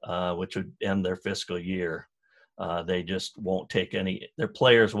 which would end their fiscal year. They just won't take their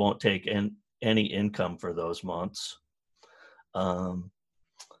players won't take any income for those months.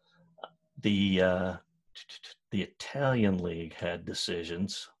 The Italian league had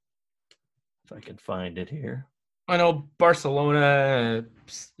decisions. If I can find it here. I know Barcelona,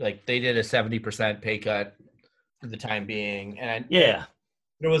 like they did a 70% pay cut for the time being, and yeah,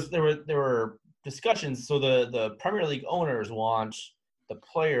 there were discussions. So the Premier League owners want the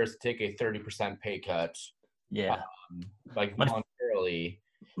players to take a 30% pay cut. Yeah, like voluntarily.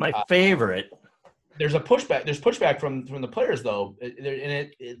 My favorite. There's pushback. There's pushback from the players though, and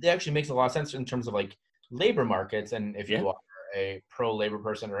it actually makes a lot of sense in terms of like labor markets. And if you are a pro-labor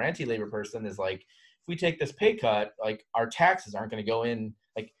person or anti-labor person, is like, if we take this pay cut, like our taxes aren't going to go in,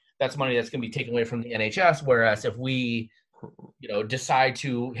 like that's money that's going to be taken away from the NHS. Whereas if we, decide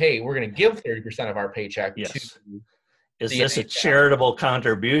to, hey, we're going to give 30% of our paycheck to is this NHS. A charitable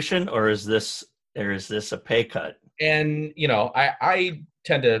contribution or is this a pay cut? And, I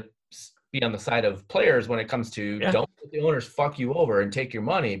tend to be on the side of players when it comes to don't let the owners fuck you over and take your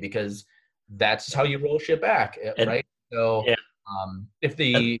money, because that's how you roll shit back, right? So if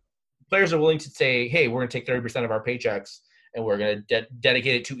the players are willing to say, hey, we're going to take 30% of our paychecks and we're going to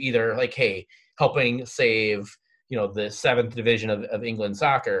dedicate it to either like, hey, helping save, the 7th division of England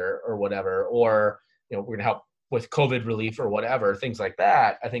soccer or whatever, or, we're going to help with COVID relief or whatever, things like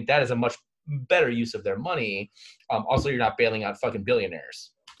that. I think that is a much better use of their money. Also, you're not bailing out fucking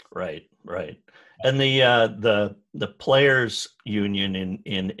billionaires. Right. And the players union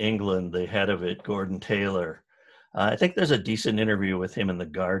in England, the head of it, Gordon Taylor, I think there's a decent interview with him in The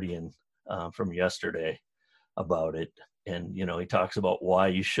Guardian from yesterday about it. And, he talks about why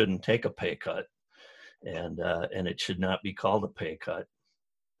you shouldn't take a pay cut and it should not be called a pay cut.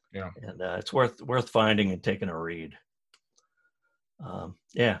 Yeah. And it's worth finding and taking a read. There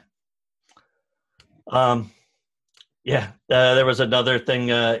was another thing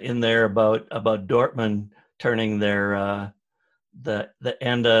in there about Dortmund turning their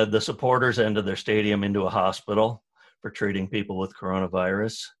the supporters end of their stadium into a hospital for treating people with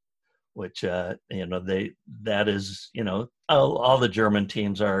coronavirus, which all the German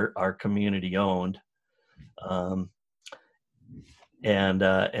teams are community owned, and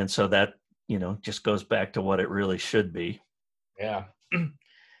so that just goes back to what it really should be. Yeah.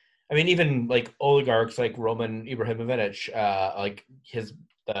 I mean, even like oligarchs like Roman Ibrahimovic, like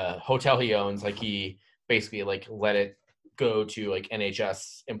the hotel he owns, like he basically like let it go to like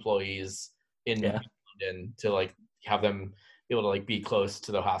NHS employees in London to like have them be able to like be close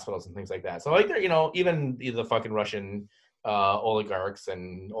to the hospitals and things like that. So like they're, even the fucking Russian oligarchs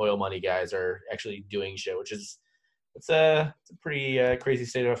and oil money guys are actually doing shit, which is it's a pretty crazy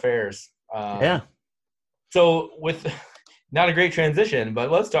state of affairs. So with not a great transition,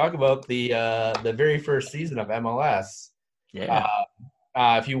 but let's talk about the very first season of MLS. Yeah.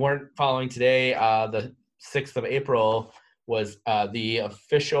 If you weren't following today, the 6th of April was the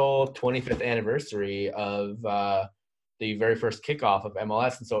official 25th anniversary of the very first kickoff of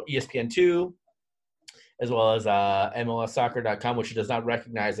MLS. And so ESPN2, as well as MLSsoccer.com, which does not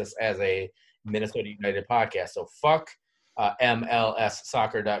recognize us as a Minnesota United podcast. So fuck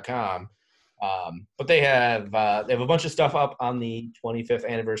MLSsoccer.com. But they have a bunch of stuff up on the 25th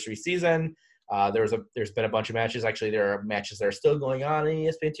anniversary season. There's been a bunch of matches. Actually, there are matches that are still going on in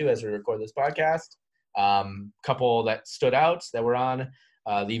ESPN2 as we record this podcast. Couple that stood out that were on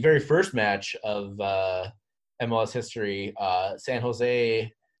the very first match of MLS history, San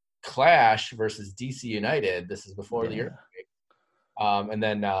Jose Clash versus DC United. This is before the earthquake. And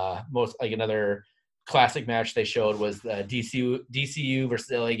then another classic match they showed was DCU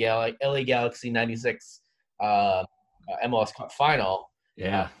versus LA Galaxy 96 MLS Cup final.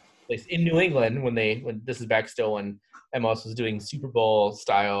 Yeah. Placed in New England when this is back still when MLS was doing Super Bowl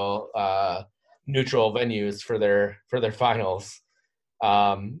style neutral venues for their finals.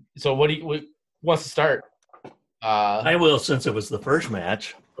 So what wants to start? I will, since it was the first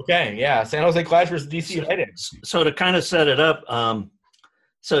match. Okay, yeah, San Jose Clash versus DC United. So to kind of set it up,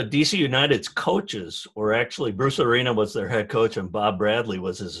 so DC United's coaches were actually Bruce Arena was their head coach and Bob Bradley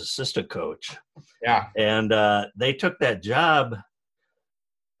was his assistant coach. Yeah, and they took that job.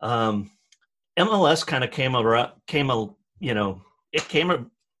 MLS kind of came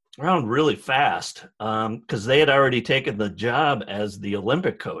around really fast because they had already taken the job as the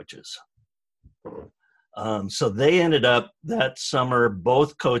Olympic coaches. So they ended up that summer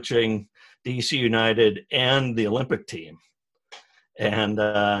both coaching DC United and the Olympic team. And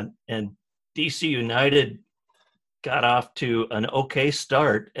DC United got off to an okay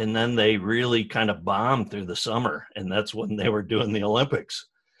start, and then they really kind of bombed through the summer, and that's when they were doing the Olympics.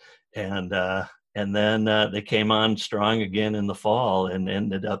 And then they came on strong again in the fall and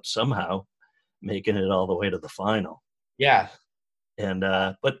ended up somehow making it all the way to the final. Yeah. And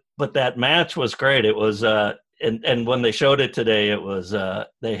but that match was great. It was and when they showed it today, it was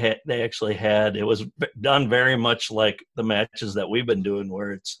they actually had it was done very much like the matches that we've been doing,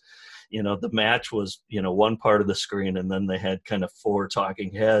 where it's the match was one part of the screen, and then they had kind of 4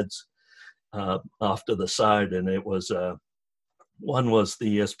 talking heads off to the side, and it was one was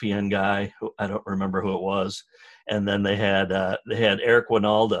the ESPN guy, who I don't remember who it was, and then they had Eric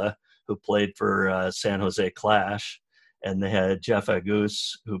Winalda, who played for San Jose Clash, and they had Jeff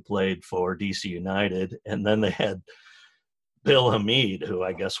Agus, who played for DC United, and then they had Bill Hamid, who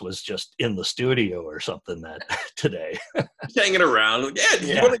I guess was just in the studio or something that today. Hanging around. Yeah,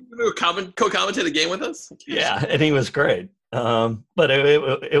 you want to co-commentate a game with us? Yeah, and he was great. But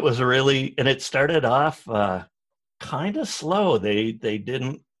it was really, and it started off kind of slow. They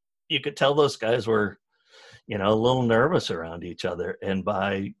didn't, you could tell those guys were, a little nervous around each other. And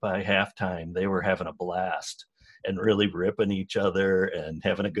by halftime, they were having a blast and really ripping each other and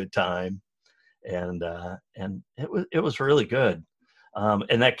having a good time. And it was really good.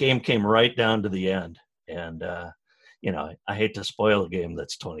 And that game came right down to the end. And, I hate to spoil a game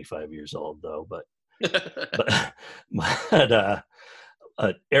that's 25 years old though, but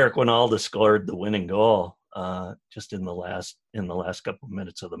Eric Winalda scored the winning goal just in the last couple of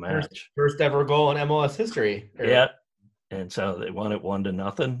minutes of the match. First ever goal in MLS history. Yeah. And so they won it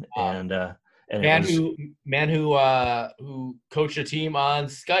 1-0. And man who coached a team on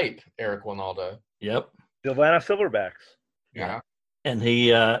Skype, Eric Winalda. Yep. The Atlanta Silverbacks. Yeah. And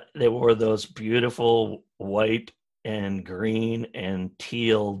they wore those beautiful white and green and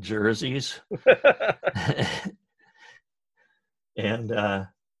teal jerseys. And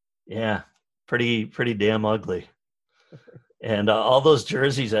pretty damn ugly. And all those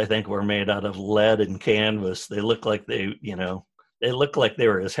jerseys, I think, were made out of lead and canvas. They look like they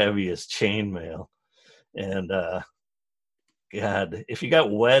were as heavy as chainmail. And God, if you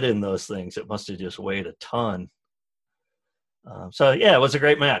got wet in those things, it must have just weighed a ton. It was a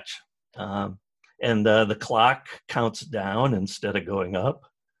great match. And the clock counts down instead of going up.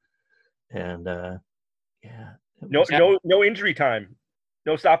 And no injury time,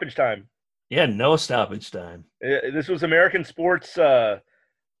 no stoppage time. Yeah, no stoppage time. This was American sports, trying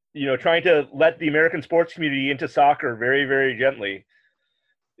to let the American sports community into soccer very, very gently.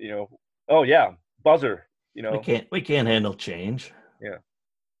 Oh yeah, buzzer. We can't handle change. Yeah.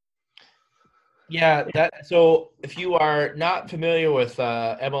 Yeah, so if you are not familiar with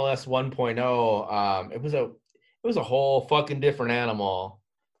MLS 1.0, it was a whole fucking different animal.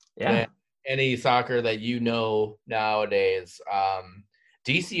 Yeah. Than any soccer that nowadays.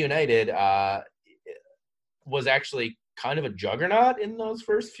 DC United was actually kind of a juggernaut in those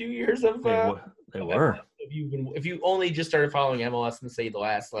first few years of they were. If you only just started following MLS in say the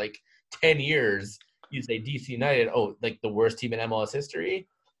last 10 years, you'd say DC United, the worst team in MLS history.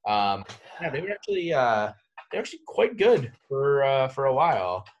 They were actually quite good for a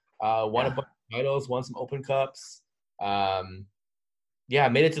while. Won a bunch of titles, won some Open Cups. Made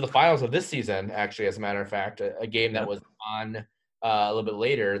it to the finals of this season. Actually, as a matter of fact, a game that was on a little bit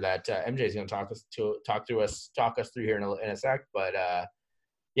later that MJ is going to talk us through here in a sec. But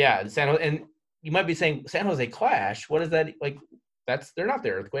San Jose, and you might be saying San Jose Clash. What is that like? They're not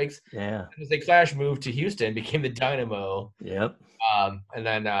the Earthquakes. Yeah. San Jose Clash moved to Houston, became the Dynamo. Yep. And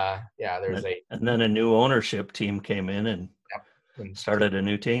then and then a new ownership team came in and started a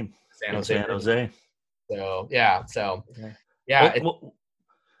new team. San Jose. So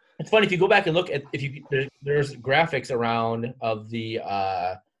it's funny if you go back and look at there's graphics around of the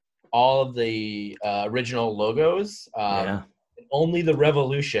all of the original logos. Only the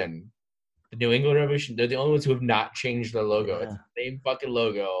Revolution, the New England Revolution, they're the only ones who have not changed their logo. Yeah. It's the same fucking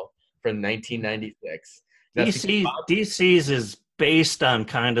logo from 1996. DC's is based on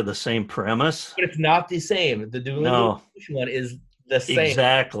kind of the same premise, but it's not the same. The New England one is the same.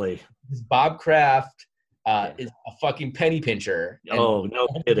 Exactly. Bob Kraft is a fucking penny pincher. Oh, no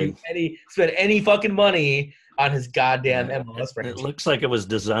kidding. Spend any fucking money on his goddamn MLS franchise. It looks like it was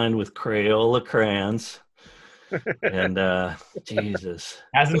designed with Crayola crayons. And Jesus,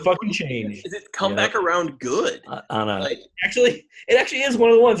 hasn't fucking changed. Is it come back around good? Actually, it actually is one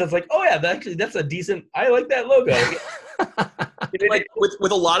of the ones that's like, oh yeah, that's a decent. I like that logo. Like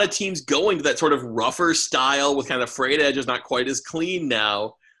with a lot of teams going to that sort of rougher style with kind of frayed edges, not quite as clean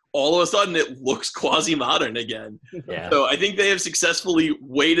now. All of a sudden, it looks quasi-modern again. Yeah. So I think they have successfully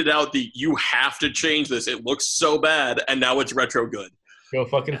waited out the you have to change this. It looks so bad, and now it's retro good. Go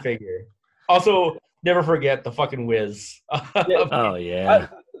fucking figure. Also, never forget the fucking whiz. Oh yeah,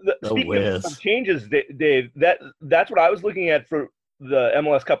 speaking Wiz. Of changes, Dave, that's what I was looking at for the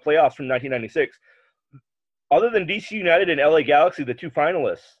MLS Cup playoffs from 1996. Other than DC United and LA Galaxy, the two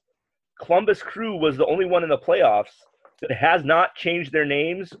finalists, Columbus Crew was the only one in the playoffs that has not changed their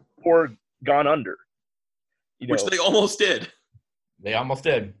names or gone under. Which they almost did. They almost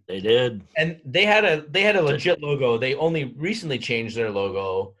did. They did. And they had a legit logo. They only recently changed their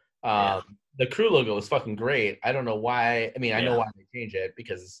logo. The Crew logo was fucking great. I don't know why. I mean, I know why they changed it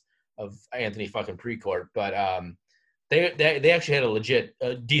because of Anthony fucking Precourt, but they actually had a legit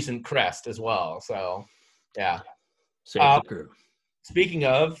decent crest as well. So yeah. Save the Crew. Speaking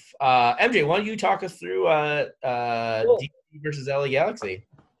of MJ, why don't you talk us through DC versus LA Galaxy?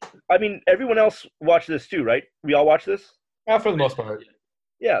 I mean, everyone else watched this too, right? We all watched this? For the most part.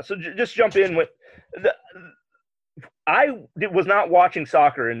 Yeah, so just jump in with I was not watching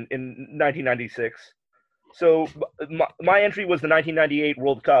soccer in 1996. So my entry was the 1998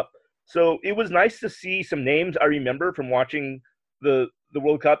 World Cup. So it was nice to see some names I remember from watching the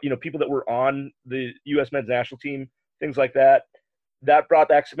World Cup, people that were on the U.S. men's national team, things like that. That brought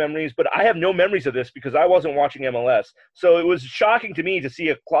back some memories, but I have no memories of this because I wasn't watching MLS. So it was shocking to me to see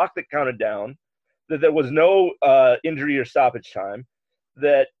a clock that counted down, that there was no injury or stoppage time,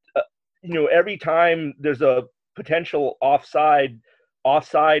 that every time there's a potential offside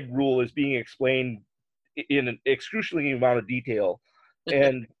rule is being explained in an excruciating amount of detail,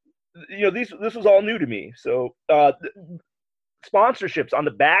 and this was all new to me. So sponsorships on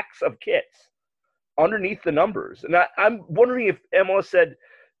the backs of kits, underneath the numbers. And I'm wondering if MLS said,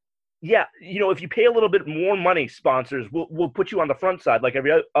 if you pay a little bit more money, sponsors, we'll put you on the front side like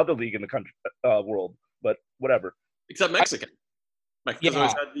every other league in the country, world. But whatever. Except Mexican. Mexico's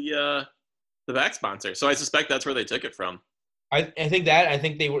always had the back sponsor. So I suspect that's where they took it from. I think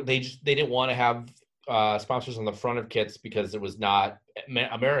they didn't want to have sponsors on the front of kits because it was not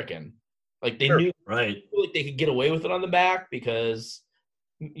American. Like they knew like they could get away with it on the back because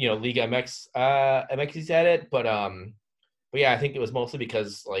Liga MX had it, but yeah, I think it was mostly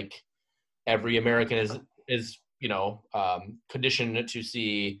because like every American is conditioned to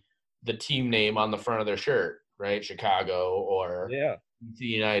see the team name on the front of their shirt, right? Chicago or DC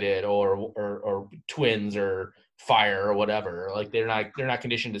United or Twins or Fire or whatever. Like they're not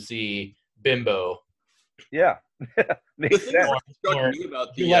conditioned to see Bimbo. Yeah. Makes sense. Or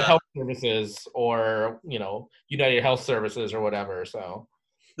Gillette Health Services or United Health Services or whatever. So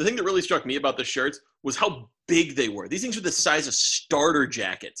the thing that really struck me about the shirts was how big they were. These things were the size of starter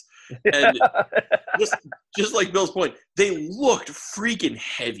jackets. And just like Bill's point, they looked freaking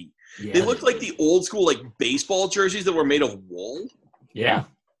heavy. Yeah, they looked like the old school like baseball jerseys that were made of wool. Yeah.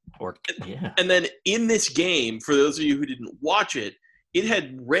 And then in this game, for those of you who didn't watch it, it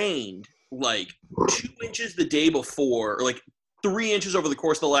had rained like 2 inches the day before, or like 3 inches over the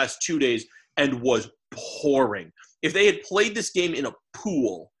course of the last 2 days, and was pouring. If they had played this game in a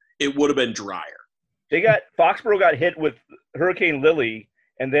pool, it would have been drier. Foxborough got hit with Hurricane Lily,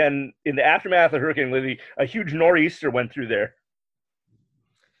 and then in the aftermath of Hurricane Lily, a huge nor'easter went through there.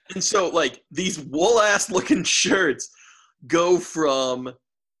 And so, like, these wool-ass looking shirts go from,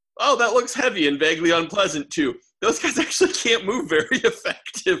 oh, that looks heavy and vaguely unpleasant, to those guys actually can't move very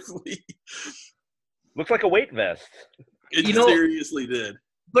effectively. Looks like a weight vest. It seriously did.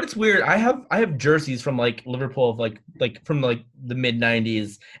 But it's weird. I have jerseys from like Liverpool of like from like the mid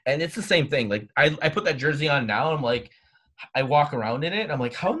 '90s, and it's the same thing. Like I put that jersey on now, and I'm like, I walk around in it, and I'm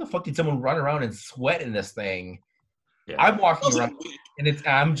like, how in the fuck did someone run around and sweat in this thing? Yeah. I'm walking around, and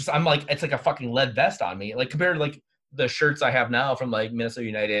I'm like, it's like a fucking lead vest on me. Like compared to like the shirts I have now from like Minnesota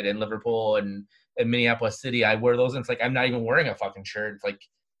United and Liverpool and Minneapolis City, I wear those, and it's like I'm not even wearing a fucking shirt. It's like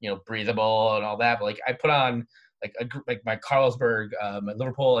breathable and all that. But like I put on like my Carlsberg, my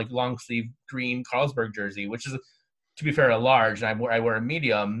Liverpool like long sleeve green Carlsberg jersey, which is, to be fair, a large, and I wear a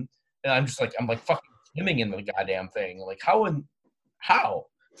medium. and I'm like fucking swimming in the goddamn thing. Like how?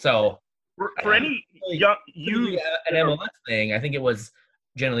 So for any young you an MLS thing, I think it was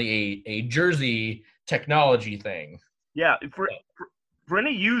generally a jersey technology thing. Yeah, for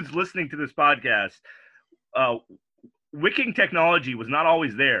any youths listening to this podcast, wicking technology was not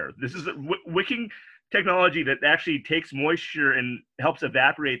always there. This is wicking technology that actually takes moisture and helps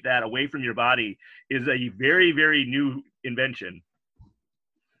evaporate that away from your body is a very, very new invention.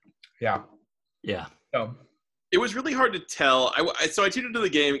 Yeah. So it was really hard to tell. So I tuned into the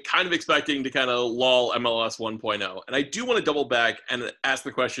game kind of expecting to kind of lull MLS 1.0. And I do want to double back and ask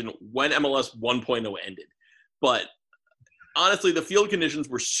the question when MLS 1.0 ended. But honestly, the field conditions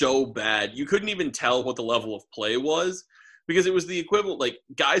were so bad, you couldn't even tell what the level of play was because it was the equivalent. Like,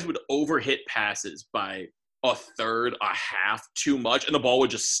 guys would overhit passes by a third, a half too much, and the ball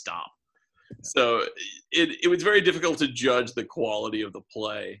would just stop. So it was very difficult to judge the quality of the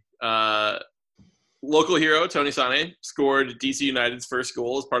play. Local hero, Tony Sané, scored DC United's first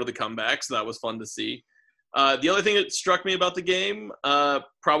goal as part of the comeback, so that was fun to see. The other thing that struck me about the game,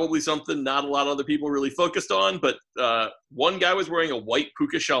 probably something not a lot of other people really focused on, but one guy was wearing a white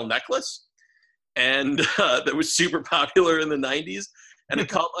puka shell necklace, and that was super popular in the 90s, and it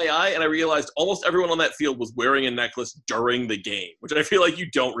caught my eye, and I realized almost everyone on that field was wearing a necklace during the game, which I feel like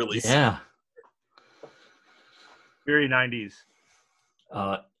you don't really see. Yeah. Very 90s.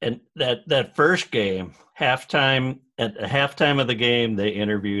 And that first game, at the halftime of the game, they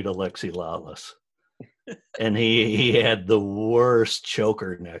interviewed Alexi Lalas. And he had the worst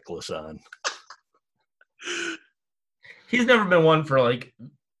choker necklace on. he's never been one for like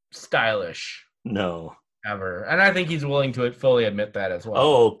stylish. No. Ever. And I think he's willing to fully admit that as well.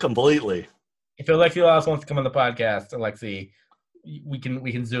 Oh, completely. If Alexi Lalas wants to come on the podcast, Alexi, we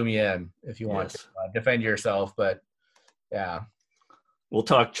can zoom you in if you want to defend yourself, but yeah. We'll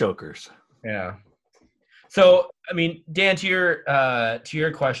talk chokers. Yeah. So, I mean, Dan, to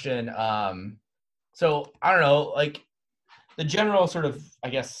your question, so I don't know, like the general sort of, I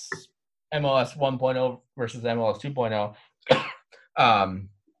guess, MLS 1.0 versus MLS 2.0. I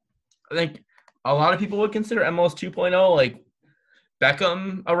think a lot of people would consider MLS 2.0 like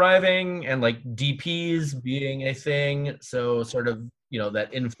Beckham arriving and like DPs being a thing. So sort of, that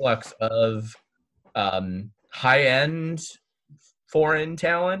influx of high-end foreign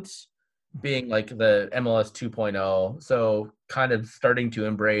talent being like the MLS 2.0. So kind of starting to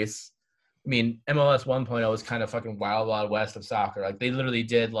embrace, I mean, MLS 1.0 is kind of fucking wild west of soccer. Like they literally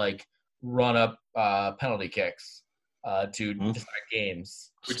did like run up penalty kicks to decide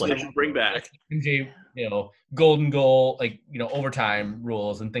games. Which they should bring back. Golden goal, like, overtime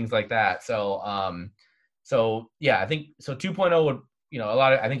rules and things like that. So, yeah, I think so 2.0 would,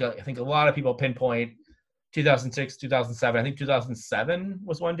 I think a lot of people pinpoint 2006, 2007. I think 2007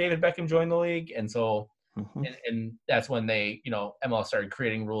 was when David Beckham joined the league. And so, and that's when they, MLS started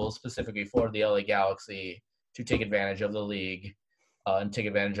creating rules specifically for the LA Galaxy to take advantage of the league and take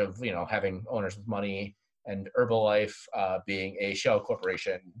advantage of, having owners with money, and Herbalife being a shell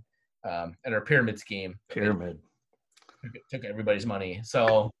corporation and our pyramid scheme. Pyramid. Took everybody's money.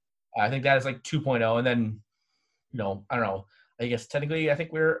 So I think that is like 2.0. And then, I don't know. I guess technically I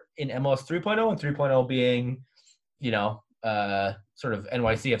think we're in MLS 3.0 and 3.0 being, sort of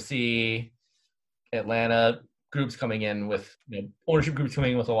NYCFC, Atlanta groups coming in with, ownership groups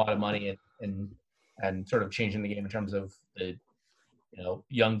coming in with a lot of money and sort of changing the game in terms of the,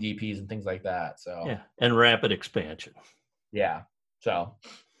 young DPs and things like that. So yeah, and rapid expansion. Yeah. So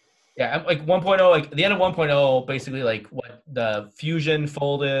yeah, like 1.0, like the end of 1.0, basically like what the Fusion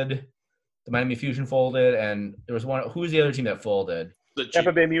folded, the Miami Fusion folded, and there was one. Who was the other team that folded? The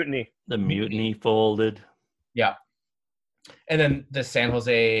Tampa Bay Mutiny. The Mutiny folded. Yeah. And then the San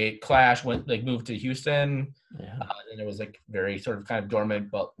Jose Clash moved to Houston. Yeah. And it was like very sort of kind of dormant,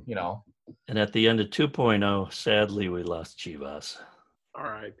 but And at the end of 2.0, sadly, we lost Chivas.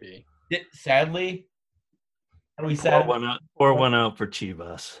 R.I.P. Sadly, are we sad? Pour one out for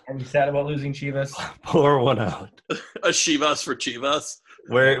Chivas. Are we sad about losing Chivas? Pour one out. A Chivas for Chivas.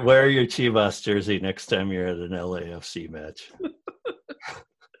 Wear your Chivas jersey next time you're at an LAFC match.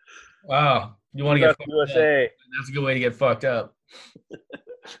 Wow. You want to get fucked USA. up. That's a good way to get fucked up.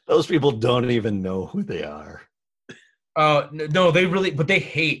 Those people don't even know who they are. No, they really, but they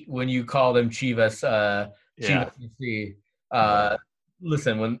hate when you call them Chivas. Chivas FC.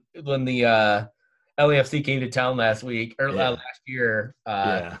 Listen, when the LAFC came to town last year,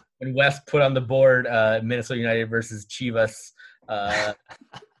 when West put on the board Minnesota United versus Chivas,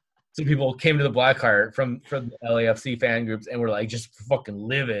 some people came to the Black Heart from the LAFC fan groups and were like just fucking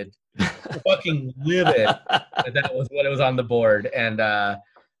livid. That was what it was on the board. And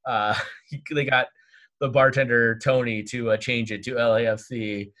They got the bartender Tony to change it to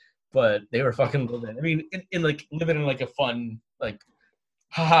LAFC, but they were fucking living. I mean, in like living in like a fun like,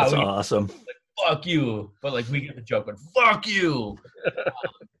 haha, That's awesome. Like, fuck you, but like we get the joke, but fuck you,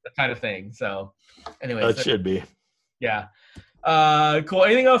 kind of thing. So, anyway, That should be. Yeah. Cool.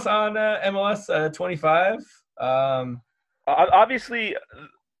 Anything else on MLS 25? Obviously,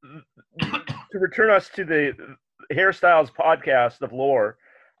 to return us to the Hairstyles podcast of lore,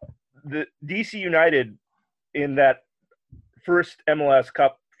 the DC United in that first MLS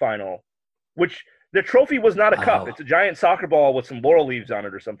Cup final, which the trophy was not a cup. It's a giant soccer ball with some laurel leaves on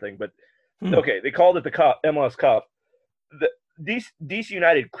it or something. But okay, they called it the Cup, MLS Cup. The DC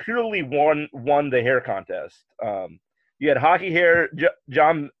United clearly won the hair contest. You had hockey hair,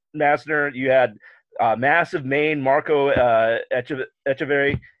 John Masner. You had massive mane, Marco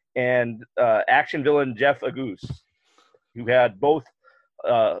Echeverry, and action villain Jeff Agus, who had both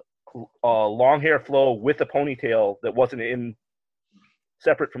long hair flow with a ponytail that wasn't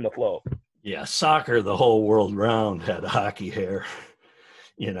separate from the flow. Yeah, soccer the whole world round had hockey hair.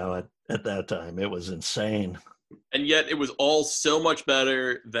 At that time, it was insane. And yet it was all so much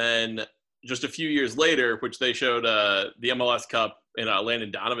better than just a few years later, which they showed the MLS Cup in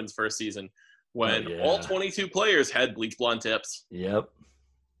Landon Donovan's first season, when all 22 players had bleach blonde tips. Yep.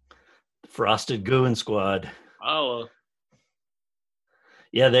 Frosted Goon Squad. Oh.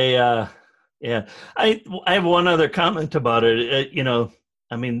 Yeah, they I have one other comment about it.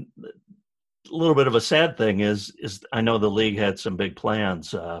 I mean, a little bit of a sad thing is I know the league had some big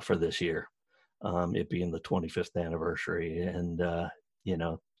plans for this year, it being the 25th anniversary, and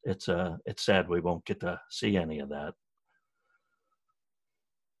it's sad we won't get to see any of that.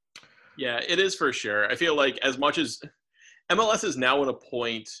 Yeah, it is for sure. I feel like as much as MLS is now at a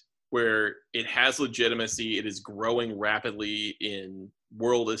point where it has legitimacy, it is growing rapidly in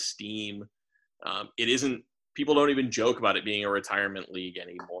world esteem. It isn't. People don't even joke about it being a retirement league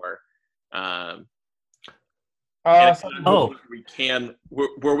anymore. Where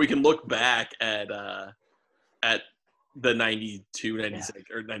we can look back at the 92, 96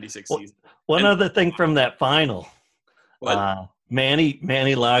 or 96 season. One other thing from that final,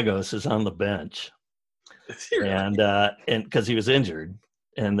 Manny Lagos is on the bench, and because he was injured,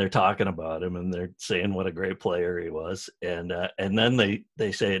 and they're talking about him and they're saying what a great player he was, and then they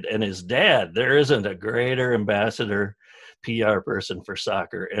say it, and his dad, there isn't a greater ambassador, PR person for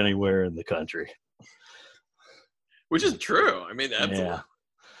soccer anywhere in the country. Which is true. I mean, absolutely. Yeah.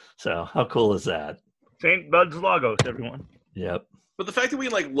 So how cool is that? St. Bud's Lagos, everyone. Yep. But the fact that we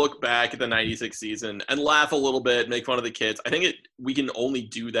can look back at the 96 season and laugh a little bit, make fun of the kids, I think we can only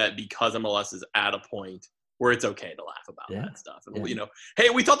do that because MLS is at a point where it's okay to laugh about that stuff. And, hey,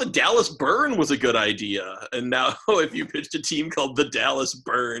 we thought the Dallas Burn was a good idea. And now if you pitched a team called the Dallas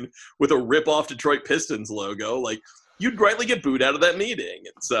Burn with a rip-off Detroit Pistons logo, you'd rightly get booed out of that meeting.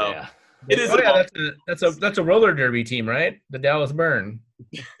 And so it is. That's a roller derby team, right? The Dallas Burn.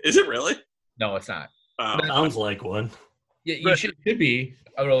 Is it really? No, it's not. Sounds like one. Yeah, you should be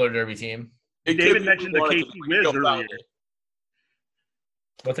a roller derby team. David mentioned the KC Wiz earlier.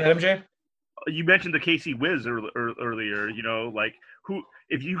 What's that, MJ? You mentioned the KC Wiz earlier. Who?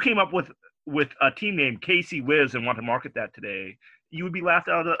 If you came up with a team named KC Wiz and want to market that today, you would be laughed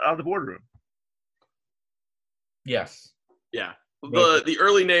out of the boardroom. Yes. Yeah. The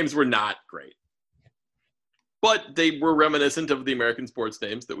early names were not great, but they were reminiscent of the American sports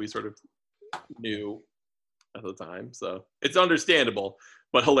names that we sort of knew at the time. So it's understandable,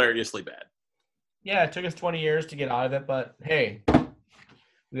 but hilariously bad. Yeah, it took us 20 years to get out of it, but hey,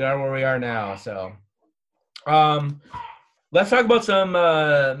 we are where we are now. So let's talk about some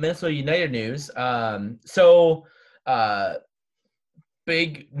Minnesota United news.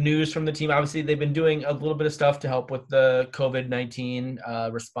 Big news from the team. Obviously, they've been doing a little bit of stuff to help with the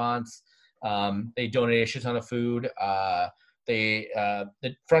COVID-19 response. They donated a shit ton of food. The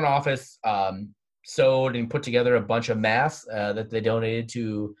front office sewed and put together a bunch of masks that they donated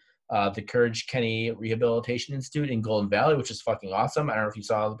to the Courage Kenny Rehabilitation Institute in Golden Valley, which is fucking awesome. I don't know if you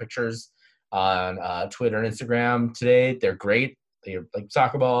saw the pictures on Twitter and Instagram today. They're great. They're like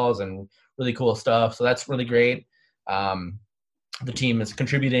soccer balls and really cool stuff. So that's really great. The team is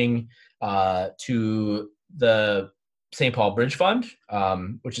contributing to the St. Paul Bridge Fund,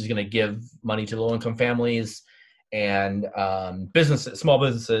 which is going to give money to low-income families and small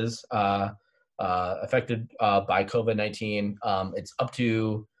businesses affected by COVID-19. It's up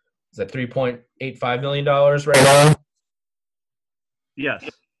to, is that $3.85 million right now? Yes.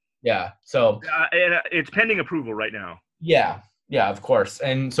 Yeah. So and it's pending approval right now. Yeah. Yeah, of course.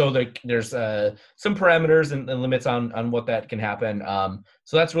 And so there's some parameters and limits on what that can happen.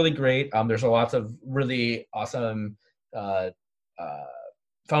 So that's really great. There's lots of really awesome uh, uh,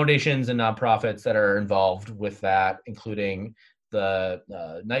 foundations and nonprofits that are involved with that, including the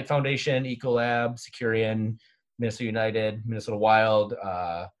Knight Foundation, Ecolab, Securian, Minnesota United, Minnesota Wild,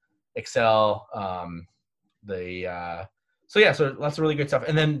 Excel, so lots of really good stuff.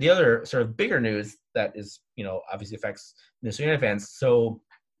 And then the other sort of bigger news that is, obviously affects Minnesota United fans. So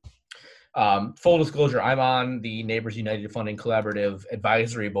full disclosure, I'm on the Neighbors United Funding Collaborative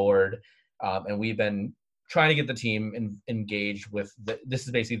Advisory Board, and we've been trying to get the team engaged with this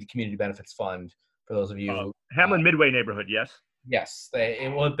is basically the Community Benefits Fund for those of you. Hamlin Midway neighborhood, yes? Yes, but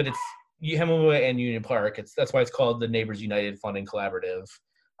it's Hamlin Midway and Union Park. That's why it's called the Neighbors United Funding Collaborative.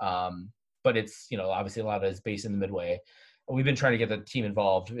 But it's, obviously a lot of it is based in the Midway. We've been trying to get the team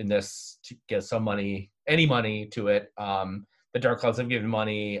involved in this to get some money, any money to it. The Dark Clouds have given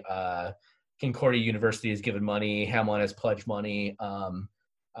money. Concordia University has given money. Hamlin has pledged money.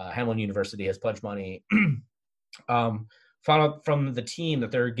 Hamlin University has pledged money. Found out from the team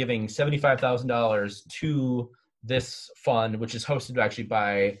that they're giving $75,000 to this fund, which is hosted actually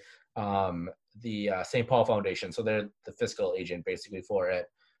by the St. Paul Foundation. So they're the fiscal agent basically for it,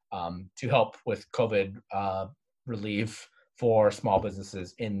 to help with COVID relief for small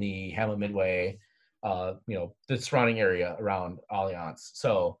businesses in the Hamlin Midway, the surrounding area around Allianz.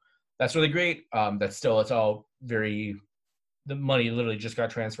 So that's really great. It's all the money literally just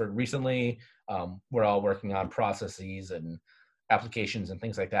got transferred recently. We're all working on processes and applications and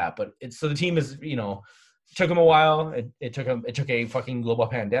things like that. But so the team is, took them a while. It took a fucking global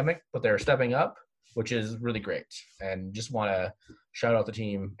pandemic, but they're stepping up, which is really great. And just want to shout out the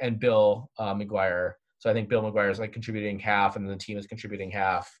team and Bill McGuire. So I think Bill McGuire is contributing half, and the team is contributing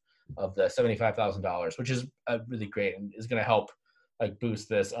half of the $75,000, which is really great and is going to help boost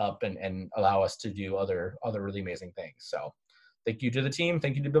this up and allow us to do other really amazing things. So thank you to the team.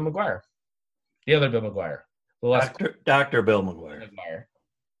 Thank you to Bill McGuire, the other Bill McGuire, Dr. Bill McGuire.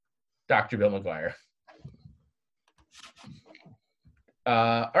 Dr. Bill McGuire.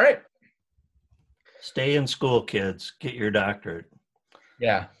 All right. Stay in school, kids. Get your doctorate.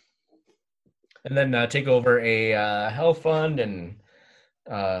 Yeah. And then take over a health fund and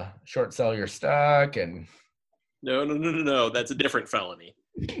short sell your stock and. No. That's a different felony.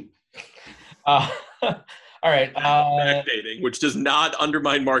 All right. Backdating, which does not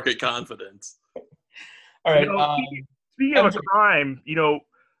undermine market confidence. All right. Speaking of a crime,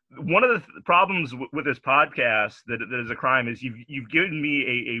 one of the problems with this podcast that is a crime is you've given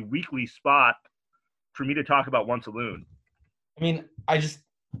me a weekly spot for me to talk about One Saloon. I mean, I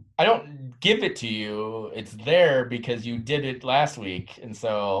don't give it to you. It's there because you did it last week. And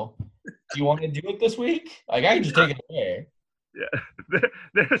so do you want to do it this week? I can just take it away. Yeah.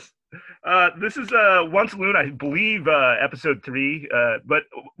 This is One Saloon, I believe, episode 3. But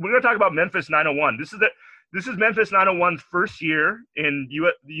we're going to talk about Memphis 901. This is Memphis 901's first year in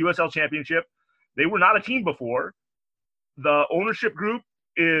the USL Championship. They were not a team before. The ownership group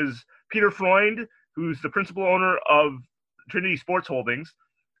is Peter Freund, who's the principal owner of Trinity Sports Holdings.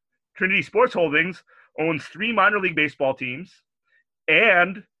 Trinity Sports Holdings owns 3 minor league baseball teams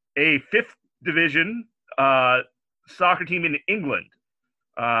and a 5th division soccer team in England,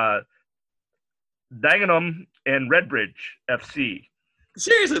 Dagenham and Redbridge FC.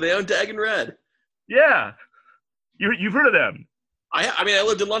 Seriously, they own Dag and Red. Yeah, you've heard of them. I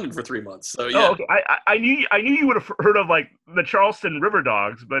lived in London for 3 months, so yeah. Oh, okay. I knew you would have heard of the Charleston River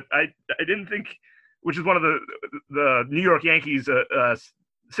Dogs, but I didn't think, which is one of the New York Yankees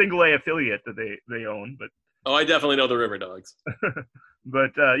single A affiliate that they own. But I definitely know the River Dogs.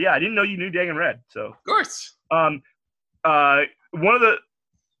 But yeah, I didn't know you knew Dag and Red. So of course.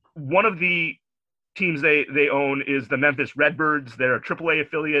 One of the teams they own is the Memphis Redbirds. They're a AAA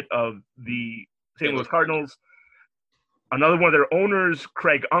affiliate of the St. Louis Cardinals. Another one of their owners,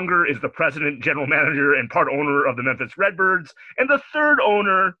 Craig Unger, is the president, general manager, and part owner of the Memphis Redbirds. And the third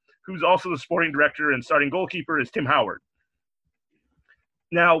owner, who's also the sporting director and starting goalkeeper, is Tim Howard.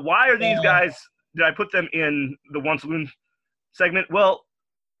 Now, why are these guys, did I put them in the One Saloon segment? Well,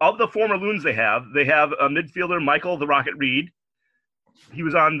 of the former Loons they have a midfielder, Michael the Rocket Reed. He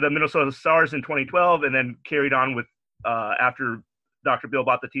was on the Minnesota Stars in 2012 and then carried on with after Dr. Bill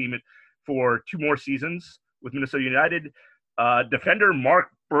bought the team for 2 more seasons with Minnesota United. Defender Mark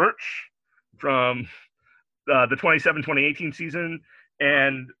Birch from the 27-2018 season,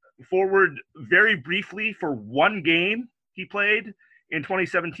 and forward very briefly for 1 game he played in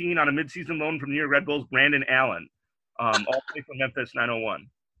 2017 on a midseason loan from New York Red Bulls, Brandon Allen, all played for Memphis 901.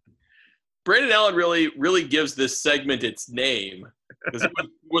 Brandon Allen really gives this segment its name because it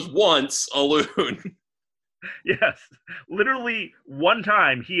was once a loon. Yes, literally one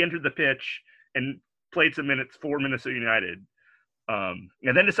time he entered the pitch and played some minutes for Minnesota United, and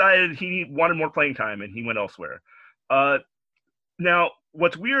then decided he wanted more playing time and he went elsewhere. Now,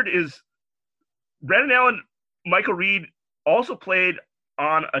 what's weird is Brandon Allen, Michael Reed also played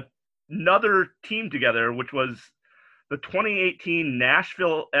on another team together, which was the 2018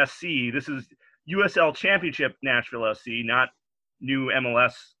 Nashville SC. This is USL Championship Nashville SC, not new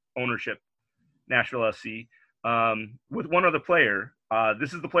MLS ownership Nashville SC, with one other player.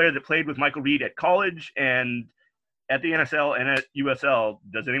 This is the player that played with Michael Reed at college and at the NSL and at USL.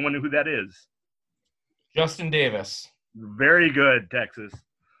 Does anyone know who that is? Justin Davis. Very good, Texas.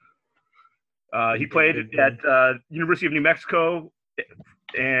 He played at University of New Mexico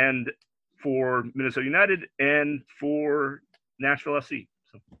and for Minnesota United and for Nashville SC.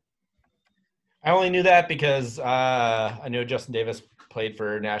 So. I only knew that because I knew Justin Davis played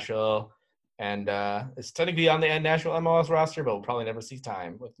for Nashville and is technically on the Nashville MLS roster, but we'll probably never see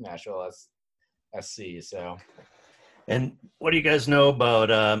time with Nashville SC. So, And what do you guys know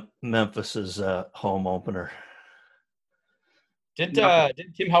about Memphis's home opener? Did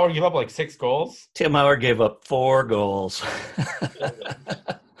Tim Howard give up like 6 goals? Tim Howard gave up 4 goals.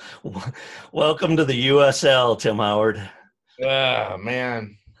 Welcome to the USL, Tim Howard. Oh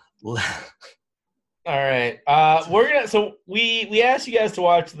man. All right. We asked you guys to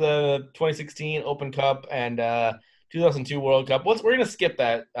watch the 2016 Open Cup and 2002 World Cup. We're gonna skip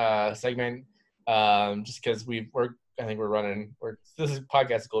that segment just because this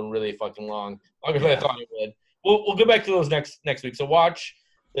podcast is going really fucking long. Longer than I thought it would. We'll go back to those next week. So watch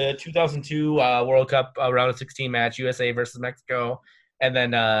the 2002 World Cup round of 16 match, USA versus Mexico, and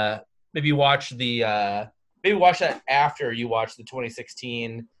then maybe watch that after you watch the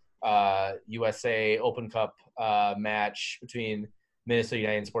 2016 USA Open Cup match between Minnesota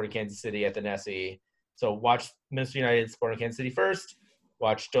United and Sporting Kansas City at the Nessie. So watch Minnesota United and Sporting Kansas City first.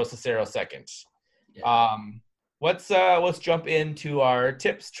 Watch Dos Aceros second. Yeah. Let's jump into our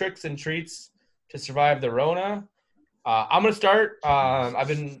tips, tricks, and treats to survive the Rona. I'm going to start. I've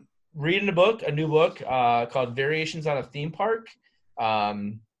been reading a new book called Variations on a Theme Park.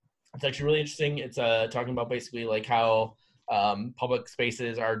 It's actually really interesting. It's talking about basically like how public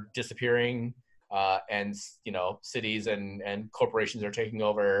spaces are disappearing and, cities and corporations are taking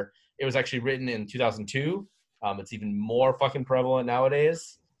over. It was actually written in 2002. It's even more fucking prevalent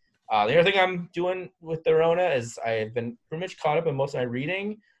nowadays. The other thing I'm doing with the Rona is I've been pretty much caught up in most of my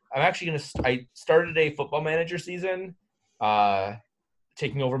reading. I started a Football Manager season,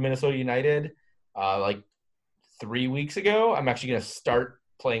 taking over Minnesota United, like 3 weeks ago. I'm actually going to start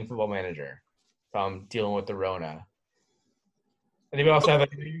playing Football Manager from dealing with the Rona. Anybody else have a?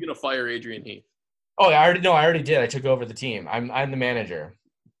 You're going to fire Adrian Heath. Oh, I already did. I took over the team. I'm the manager.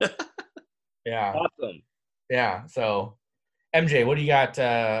 Yeah. Awesome. Yeah. So, MJ, what do you got?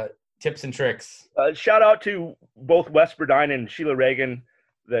 Tips and tricks. Shout out to both Wes Burdine and Sheila Reagan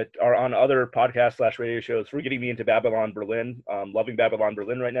that are on other podcasts / radio shows for getting me into Babylon Berlin. Loving Babylon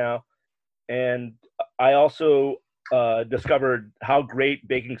Berlin right now. And I also discovered how great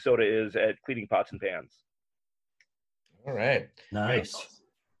baking soda is at cleaning pots and pans. All right. Nice.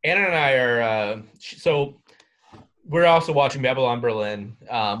 Anna and I are so we're also watching Babylon Berlin.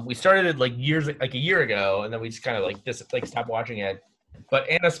 We started it like a year ago, and then we just kind of stopped watching it. But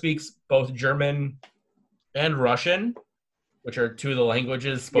Anna speaks both German and Russian, which are 2 of the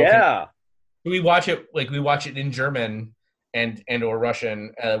languages spoken. Yeah. We watch it in German and or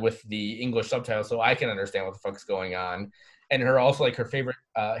Russian with the English subtitles, so I can understand what the fuck's going on. And her favorite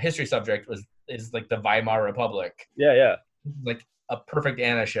history subject is like the Weimar Republic. Yeah. Like a perfect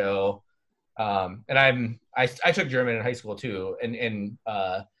Anna show. And I took German in high school too, and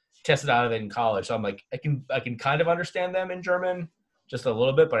tested out of it in college. So I'm like, I can kind of understand them in German just a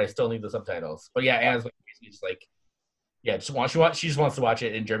little bit, but I still need the subtitles. But yeah, Anna's just like, yeah, she just wants to watch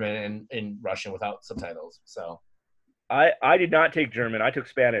it in German and in Russian without subtitles. So I did not take German. I took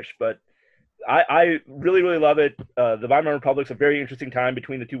Spanish, but I really, really love it. The Weimar Republic's a very interesting time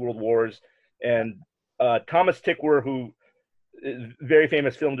between the 2 world wars. And Thomas Tickwer, who is a very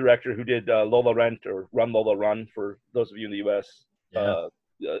famous film director who did Lola Rent or Run, Lola Run, for those of you in the U.S.,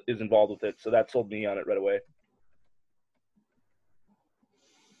 is involved with it. So that sold me on it right away.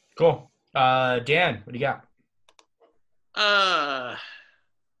 Cool. Dan, what do you got?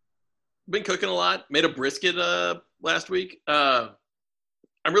 Been cooking a lot. Made a brisket last week.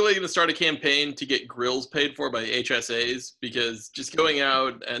 I'm really going to start a campaign to get grills paid for by HSAs, because just going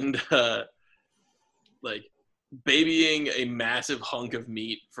out and babying a massive hunk of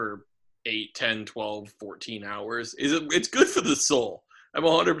meat for 8, 10, 12, 14 hours. It's good for the soul. I'm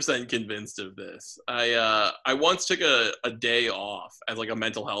 100% convinced of this. I once took a day off as like a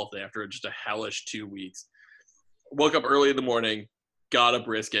mental health day after just a hellish 2 weeks. Woke up early in the morning, got a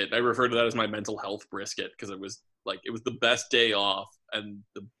brisket. I refer to that as my mental health brisket because it was the best day off and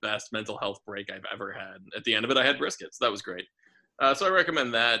the best mental health break I've ever had. At the end of it, I had brisket, so that was great. So I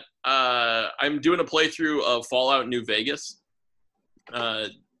recommend that. I'm doing a playthrough of Fallout New Vegas.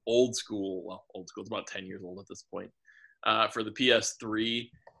 Old school. It's about 10 years old at this point. For the PS3.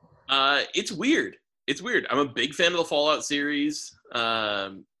 It's weird. I'm a big fan of the Fallout series.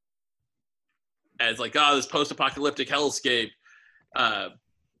 As like, this post-apocalyptic hellscape.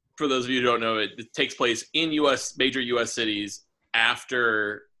 For those of you who don't know, it takes place in major U.S. cities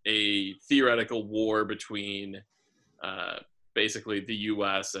after a theoretical war between basically the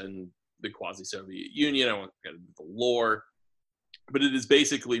U.S. and the quasi-Soviet Union. I won't get into the lore, but it is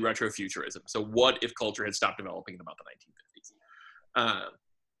basically retrofuturism. So what if culture had stopped developing in about the 1950s?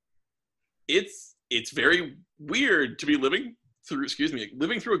 It's very weird to be living through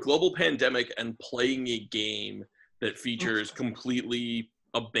a global pandemic and playing a game that features completely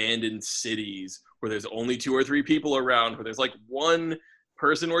abandoned cities where there's only 2 or 3 people around, where there's like one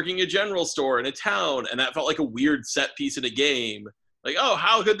person working a general store in a town, and that felt like a weird set piece in a game. Like, oh,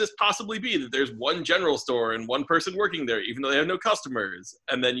 how could this possibly be that there's one general store and one person working there, even though they have no customers?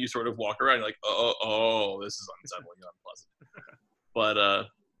 And then you sort of walk around, like, oh, this is unsettling and unpleasant. But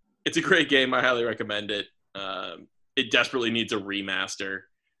it's a great game. I highly recommend it. It desperately needs a remaster,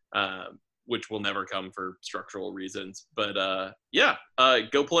 which will never come for structural reasons. But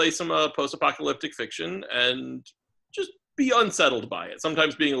go play some post-apocalyptic fiction and just be unsettled by it.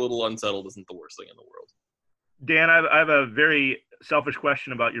 Sometimes being a little unsettled isn't the worst thing in the world. Dan, I have a very selfish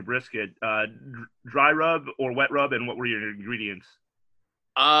question about your brisket. Dry rub or wet rub, and what were your ingredients?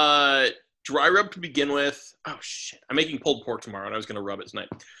 Dry rub to begin with. Oh, shit. I'm making pulled pork tomorrow, and I was going to rub it tonight.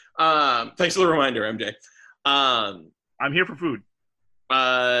 Thanks for the reminder, MJ. I'm here for food.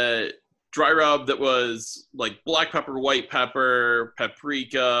 Dry rub that was like black pepper, white pepper,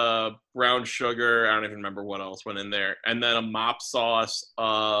 paprika, brown sugar. I don't even remember what else went in there. And then a mop sauce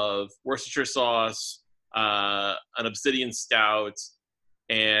of Worcestershire sauce, an obsidian stout,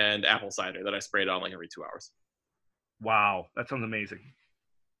 and apple cider that I sprayed on like every 2 hours. Wow, that sounds amazing.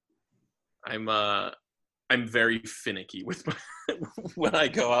 I'm very finicky with when I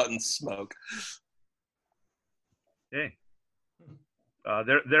go out and smoke. Hey,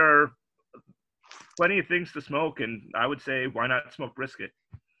 there are plenty of things to smoke, and I would say, why not smoke brisket?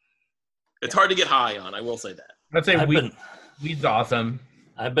 It's hard to get high on. I will say that. I'd say weed's awesome.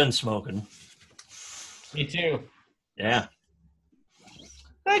 I've been smoking. Me too. Yeah.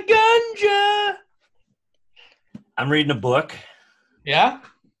 A ganja. I'm reading a book. Yeah?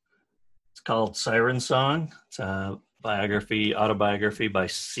 It's called Siren Song. It's a autobiography by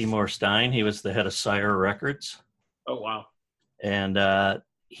Seymour Stein. He was the head of Sire Records. Oh, wow. And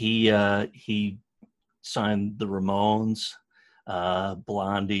he signed the Ramones,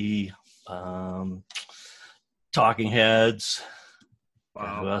 Blondie, Talking Heads.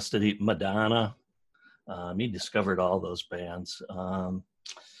 Wow. Who else did he? Madonna. He discovered all those bands. Who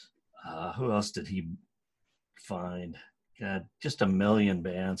else did he find? God, just a million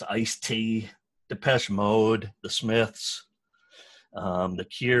bands. Ice-T, Depeche Mode, The Smiths, The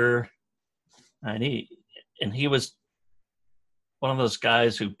Cure. And he was one of those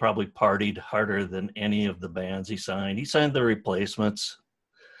guys who probably partied harder than any of the bands he signed. He signed the Replacements.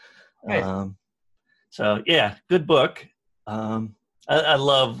 Nice. So yeah, good book. I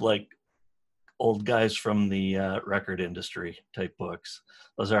love like old guys from the record industry type books.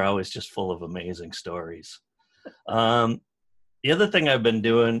 Those are always just full of amazing stories. The other thing I've been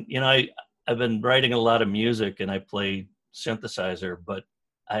doing, I've been writing a lot of music and I play synthesizer, but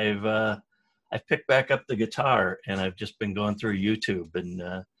I've picked back up the guitar and I've just been going through YouTube, and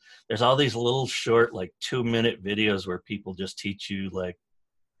there's all these little short, like 2-minute videos where people just teach you like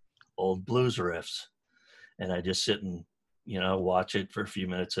old blues riffs. And I just sit and, watch it for a few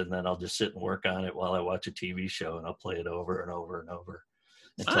minutes, and then I'll just sit and work on it while I watch a TV show, and I'll play it over and over and over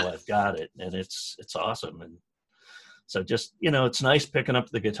until I've got it. And it's awesome. And so just, it's nice picking up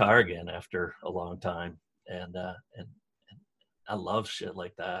the guitar again after a long time. And I love shit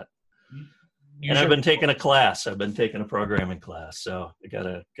like that. And I've been taking a class. I've been taking a programming class. So I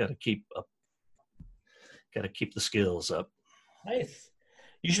gotta keep the skills up. Nice.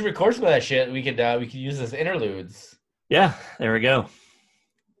 You should record some of that shit. We could use as interludes. Yeah, there we go.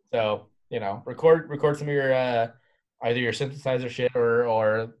 So, record some of your either your synthesizer shit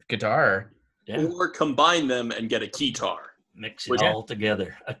or guitar. Yeah. Or combine them and get a keytar. Mix it Which- all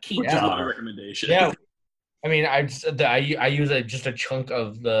together. A Which is my keytar. recommendation. Yeah. I mean, I use just a chunk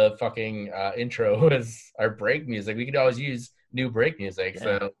of the fucking intro as our break music. We could always use new break music. Yeah.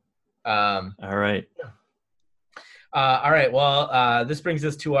 So, All right. all right. Well, this brings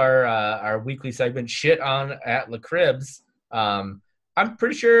us to our weekly segment, Shit on at La Cribs. I'm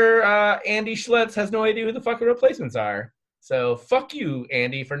pretty sure Andy Schlitz has no idea who the fucking replacements are. So fuck you,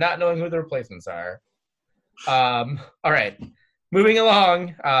 Andy, for not knowing who the replacements are. All right. Moving along,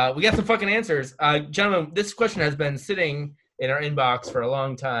 we got some fucking answers. Gentlemen, this question has been sitting in our inbox for a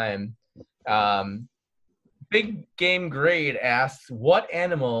long time. Big Game Grade asks, what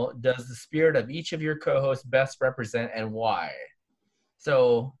animal does the spirit of each of your co-hosts best represent and why?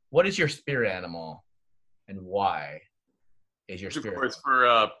 So, what is your spirit animal and why is your Of spirit? course,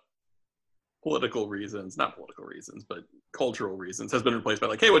 for political reasons, not political reasons, but cultural reasons, has been replaced by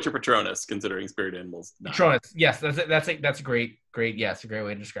like, hey, what's your Patronus? Considering spirit animals. Patronus. Yes, that's a great. Yes, a great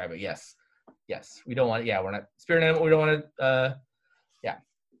way to describe it. Yes. We don't want. Yeah, we're not spirit animal. We don't want to. Yeah.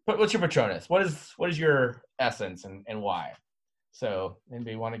 But what's your Patronus? What is your essence and why? So,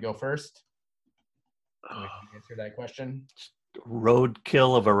 anybody want to go first? Answer that question.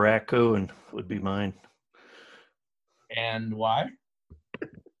 Roadkill of a raccoon would be mine. And why?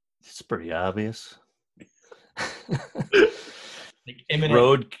 It's pretty obvious. Like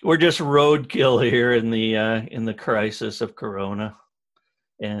imminent. We're just roadkill here in the crisis of Corona,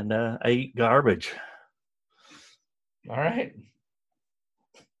 and I eat garbage All right.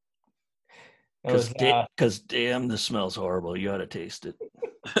 That was, because damn, this smells horrible. You ought to taste it.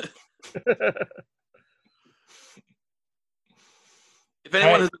 If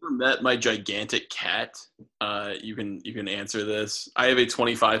anyone Right. has ever met my gigantic cat, you can answer this. I have a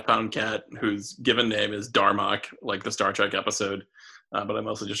 25-pound cat whose given name is Darmok, like the Star Trek episode, but I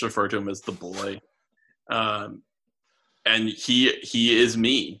mostly just refer to him as the boy. And he is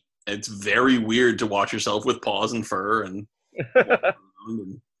me. It's very weird to watch yourself with paws and fur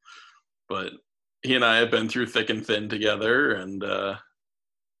but he and I have been through thick and thin together, and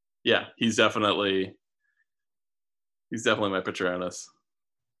yeah, he's definitely my Patronus.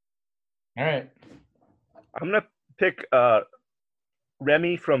 All right. I'm gonna pick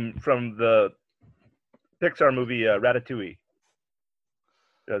Remy from the Pixar movie Ratatouille.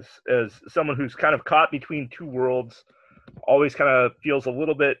 As someone who's kind of caught between two worlds, always kind of feels a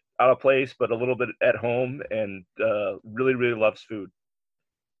little bit out of place, but a little bit at home, and really, really loves food.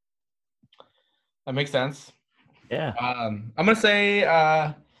 That makes sense. Yeah. I'm gonna say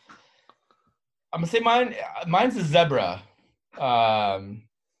mine's a zebra.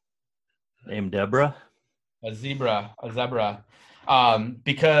 Named Deborah. A zebra.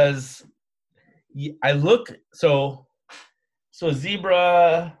 Because I look so a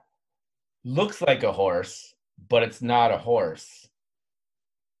zebra looks like a horse, but it's not a horse.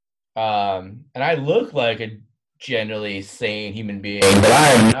 And I look like a generally sane human being, but I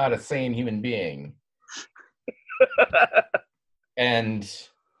am not a sane human being. And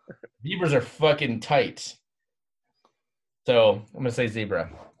zebras are fucking tight. So I'm gonna say zebra.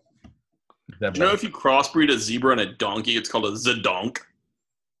 Do you know if you crossbreed a zebra and a donkey, it's called a zedonk?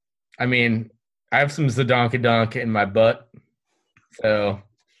 I mean, I have some zadonkadonk in my butt. So,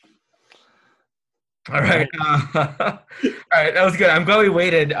 all right. All right, that was good. I'm glad we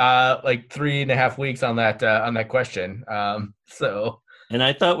waited like 3.5 weeks on that question. So, And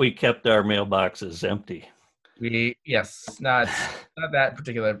I thought we kept our mailboxes empty. not that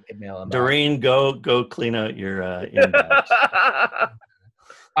particular mail. Doreen, go clean out your inbox.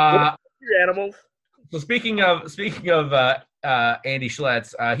 Your animals. So speaking of Andy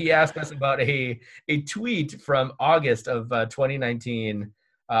Schlitz, he asked us about a tweet from August of 2019.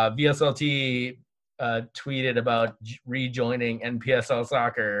 VSLT tweeted about rejoining NPSL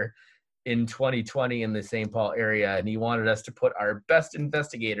soccer in 2020 in the St. Paul area, and he wanted us to put our best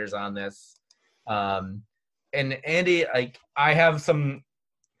investigators on this. And Andy, I have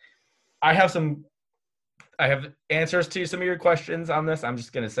answers to some of your questions on this. I'm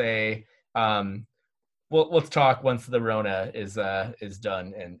just gonna say, let's talk once the Rona is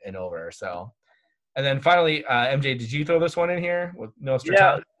done and over. So, and then finally, MJ, did you throw this one in here with no extra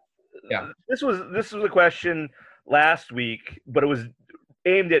time? Yeah. This was a question last week, but it was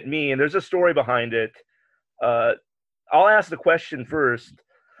aimed at me, and there's a story behind it. I'll ask the question first.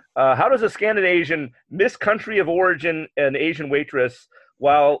 How does a Scandinavian miss country of origin an Asian waitress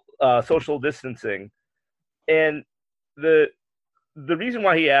while social distancing? And the reason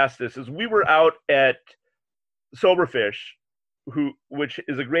why he asked this is we were out at Soberfish, which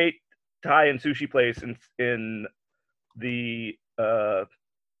is a great Thai and sushi place in the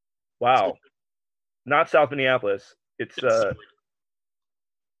not South Minneapolis, It's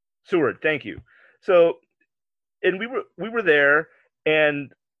Seward. Thank you. So, and we were there,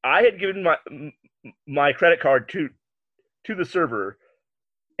 and I had given my credit card to the server,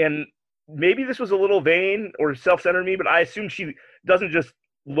 and maybe this was a little vain or self-centered me, but I assume she doesn't just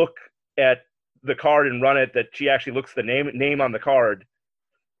look at the card and run it, that she actually looks the name on the card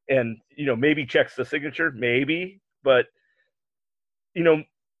and, maybe checks the signature, maybe. But,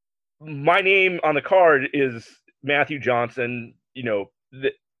 my name on the card is Matthew Johnson.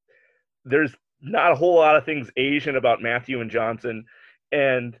 There's not a whole lot of things Asian about Matthew and Johnson.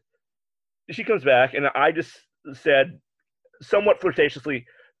 And she comes back, and I just said somewhat flirtatiously,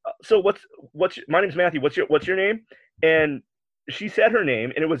 so my name's Matthew. What's your name? And she said her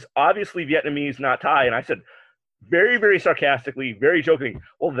name, and it was obviously Vietnamese, not Thai. And I said, very, very sarcastically, very jokingly,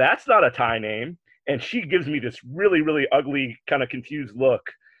 well, that's not a Thai name. And she gives me this really, really ugly, kind of confused look.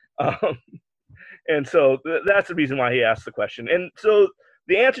 And so that's the reason why he asked the question. And so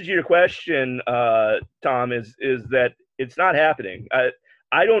the answer to your question, Tom, is that it's not happening.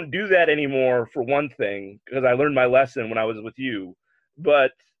 I don't do that anymore, for one thing, because I learned my lesson when I was with you.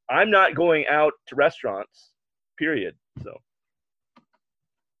 But I'm not going out to restaurants, period. So.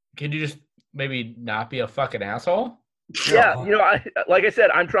 Can you just maybe not be a fucking asshole? Yeah, like I said,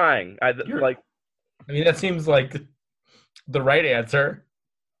 I'm trying. That seems like the right answer.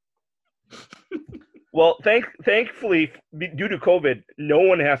 Well, thankfully, due to COVID, no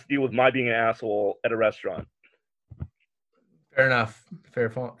one has to deal with my being an asshole at a restaurant. Fair enough. Fair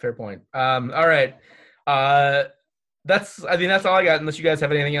point. All right. That's all I got. Unless you guys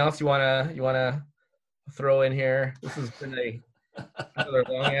have anything else you wanna throw in here. This has been another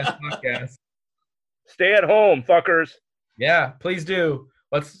long ass podcast. Stay at home, fuckers. Yeah, please do.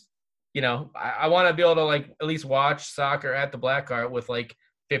 Let's. I want to be able to at least watch soccer at the Black Cart with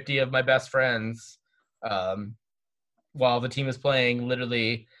 50 of my best friends, while the team is playing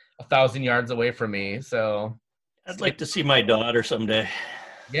literally 1,000 yards away from me. So I'd like to see my daughter someday.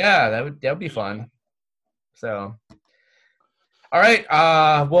 Yeah, that would be fun. So, all right.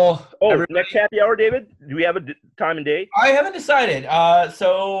 Next happy hour, David. Do we have a time and date? I haven't decided.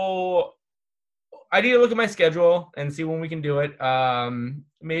 So I need to look at my schedule and see when we can do it.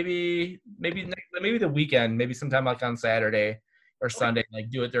 Maybe the weekend. Maybe sometime on Saturday or Sunday.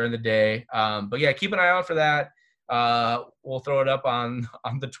 Do it during the day. But yeah, keep an eye out for that. We'll throw it up on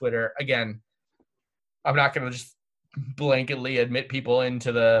the Twitter. Again, I'm not going to just blanketly admit people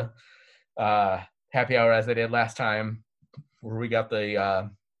into the happy hour as I did last time, where we got the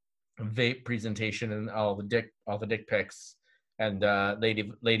vape presentation and all the dick pics and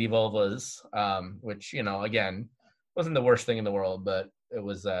lady vulvas, which again wasn't the worst thing in the world, but it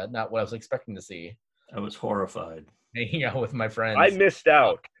was not what I was expecting to see. I was horrified. Hanging out with my friends. I missed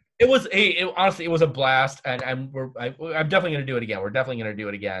out. Honestly, it was a blast, and I'm definitely going to do it again. We're definitely going to do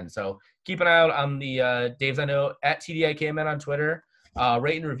it again. So keep an eye out on the Dave's I Know at TDIKMN on Twitter.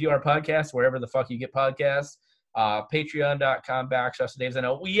 Rate and review our podcast wherever the fuck you get podcasts. Patreon.com/Dave's I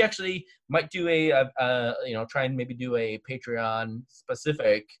Know. We actually might do try and maybe do a Patreon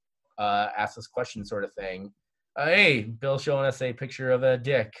specific ask us questions sort of thing. Hey, Bill's showing us a picture of a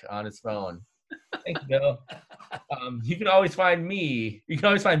dick on his phone. Thank you, Bill. You can always find me. You can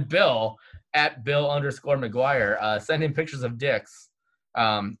always find Bill at Bill_McGuire. Send him pictures of dicks.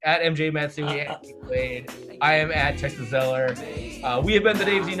 At MJ Matsui, at Wade. I am at Texas Zeller. We have been the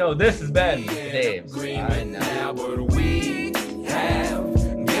Daves You Know. This has been the Daves. Now, but we have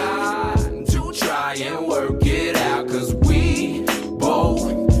got to try and work it out, 'cause we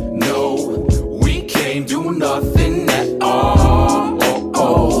both know we can't do nothing at all.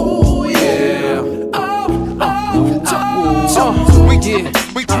 Oh yeah.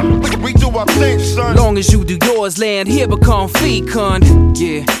 We do our thing, son. Long as you do yours, land here become fecund.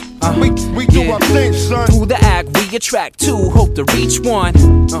 Yeah. We do our thing, son. Through the act, we attract two, hope to reach one.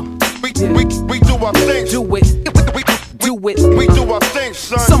 We do our thing. Do it. Do it. We do our thing,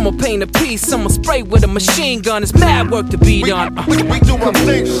 son. Some will paint a piece, some will spray with a machine gun. It's mad work to be done. We do our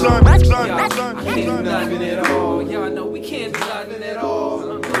thing, son. I can't do nothing at all. Y'all know we can't do nothing at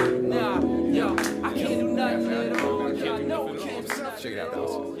all. Nah, yo, I can't do nothing at all. Y'all know we can't do nothing at all. Check it out,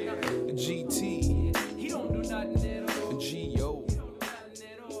 GT. He don't do nothing at all.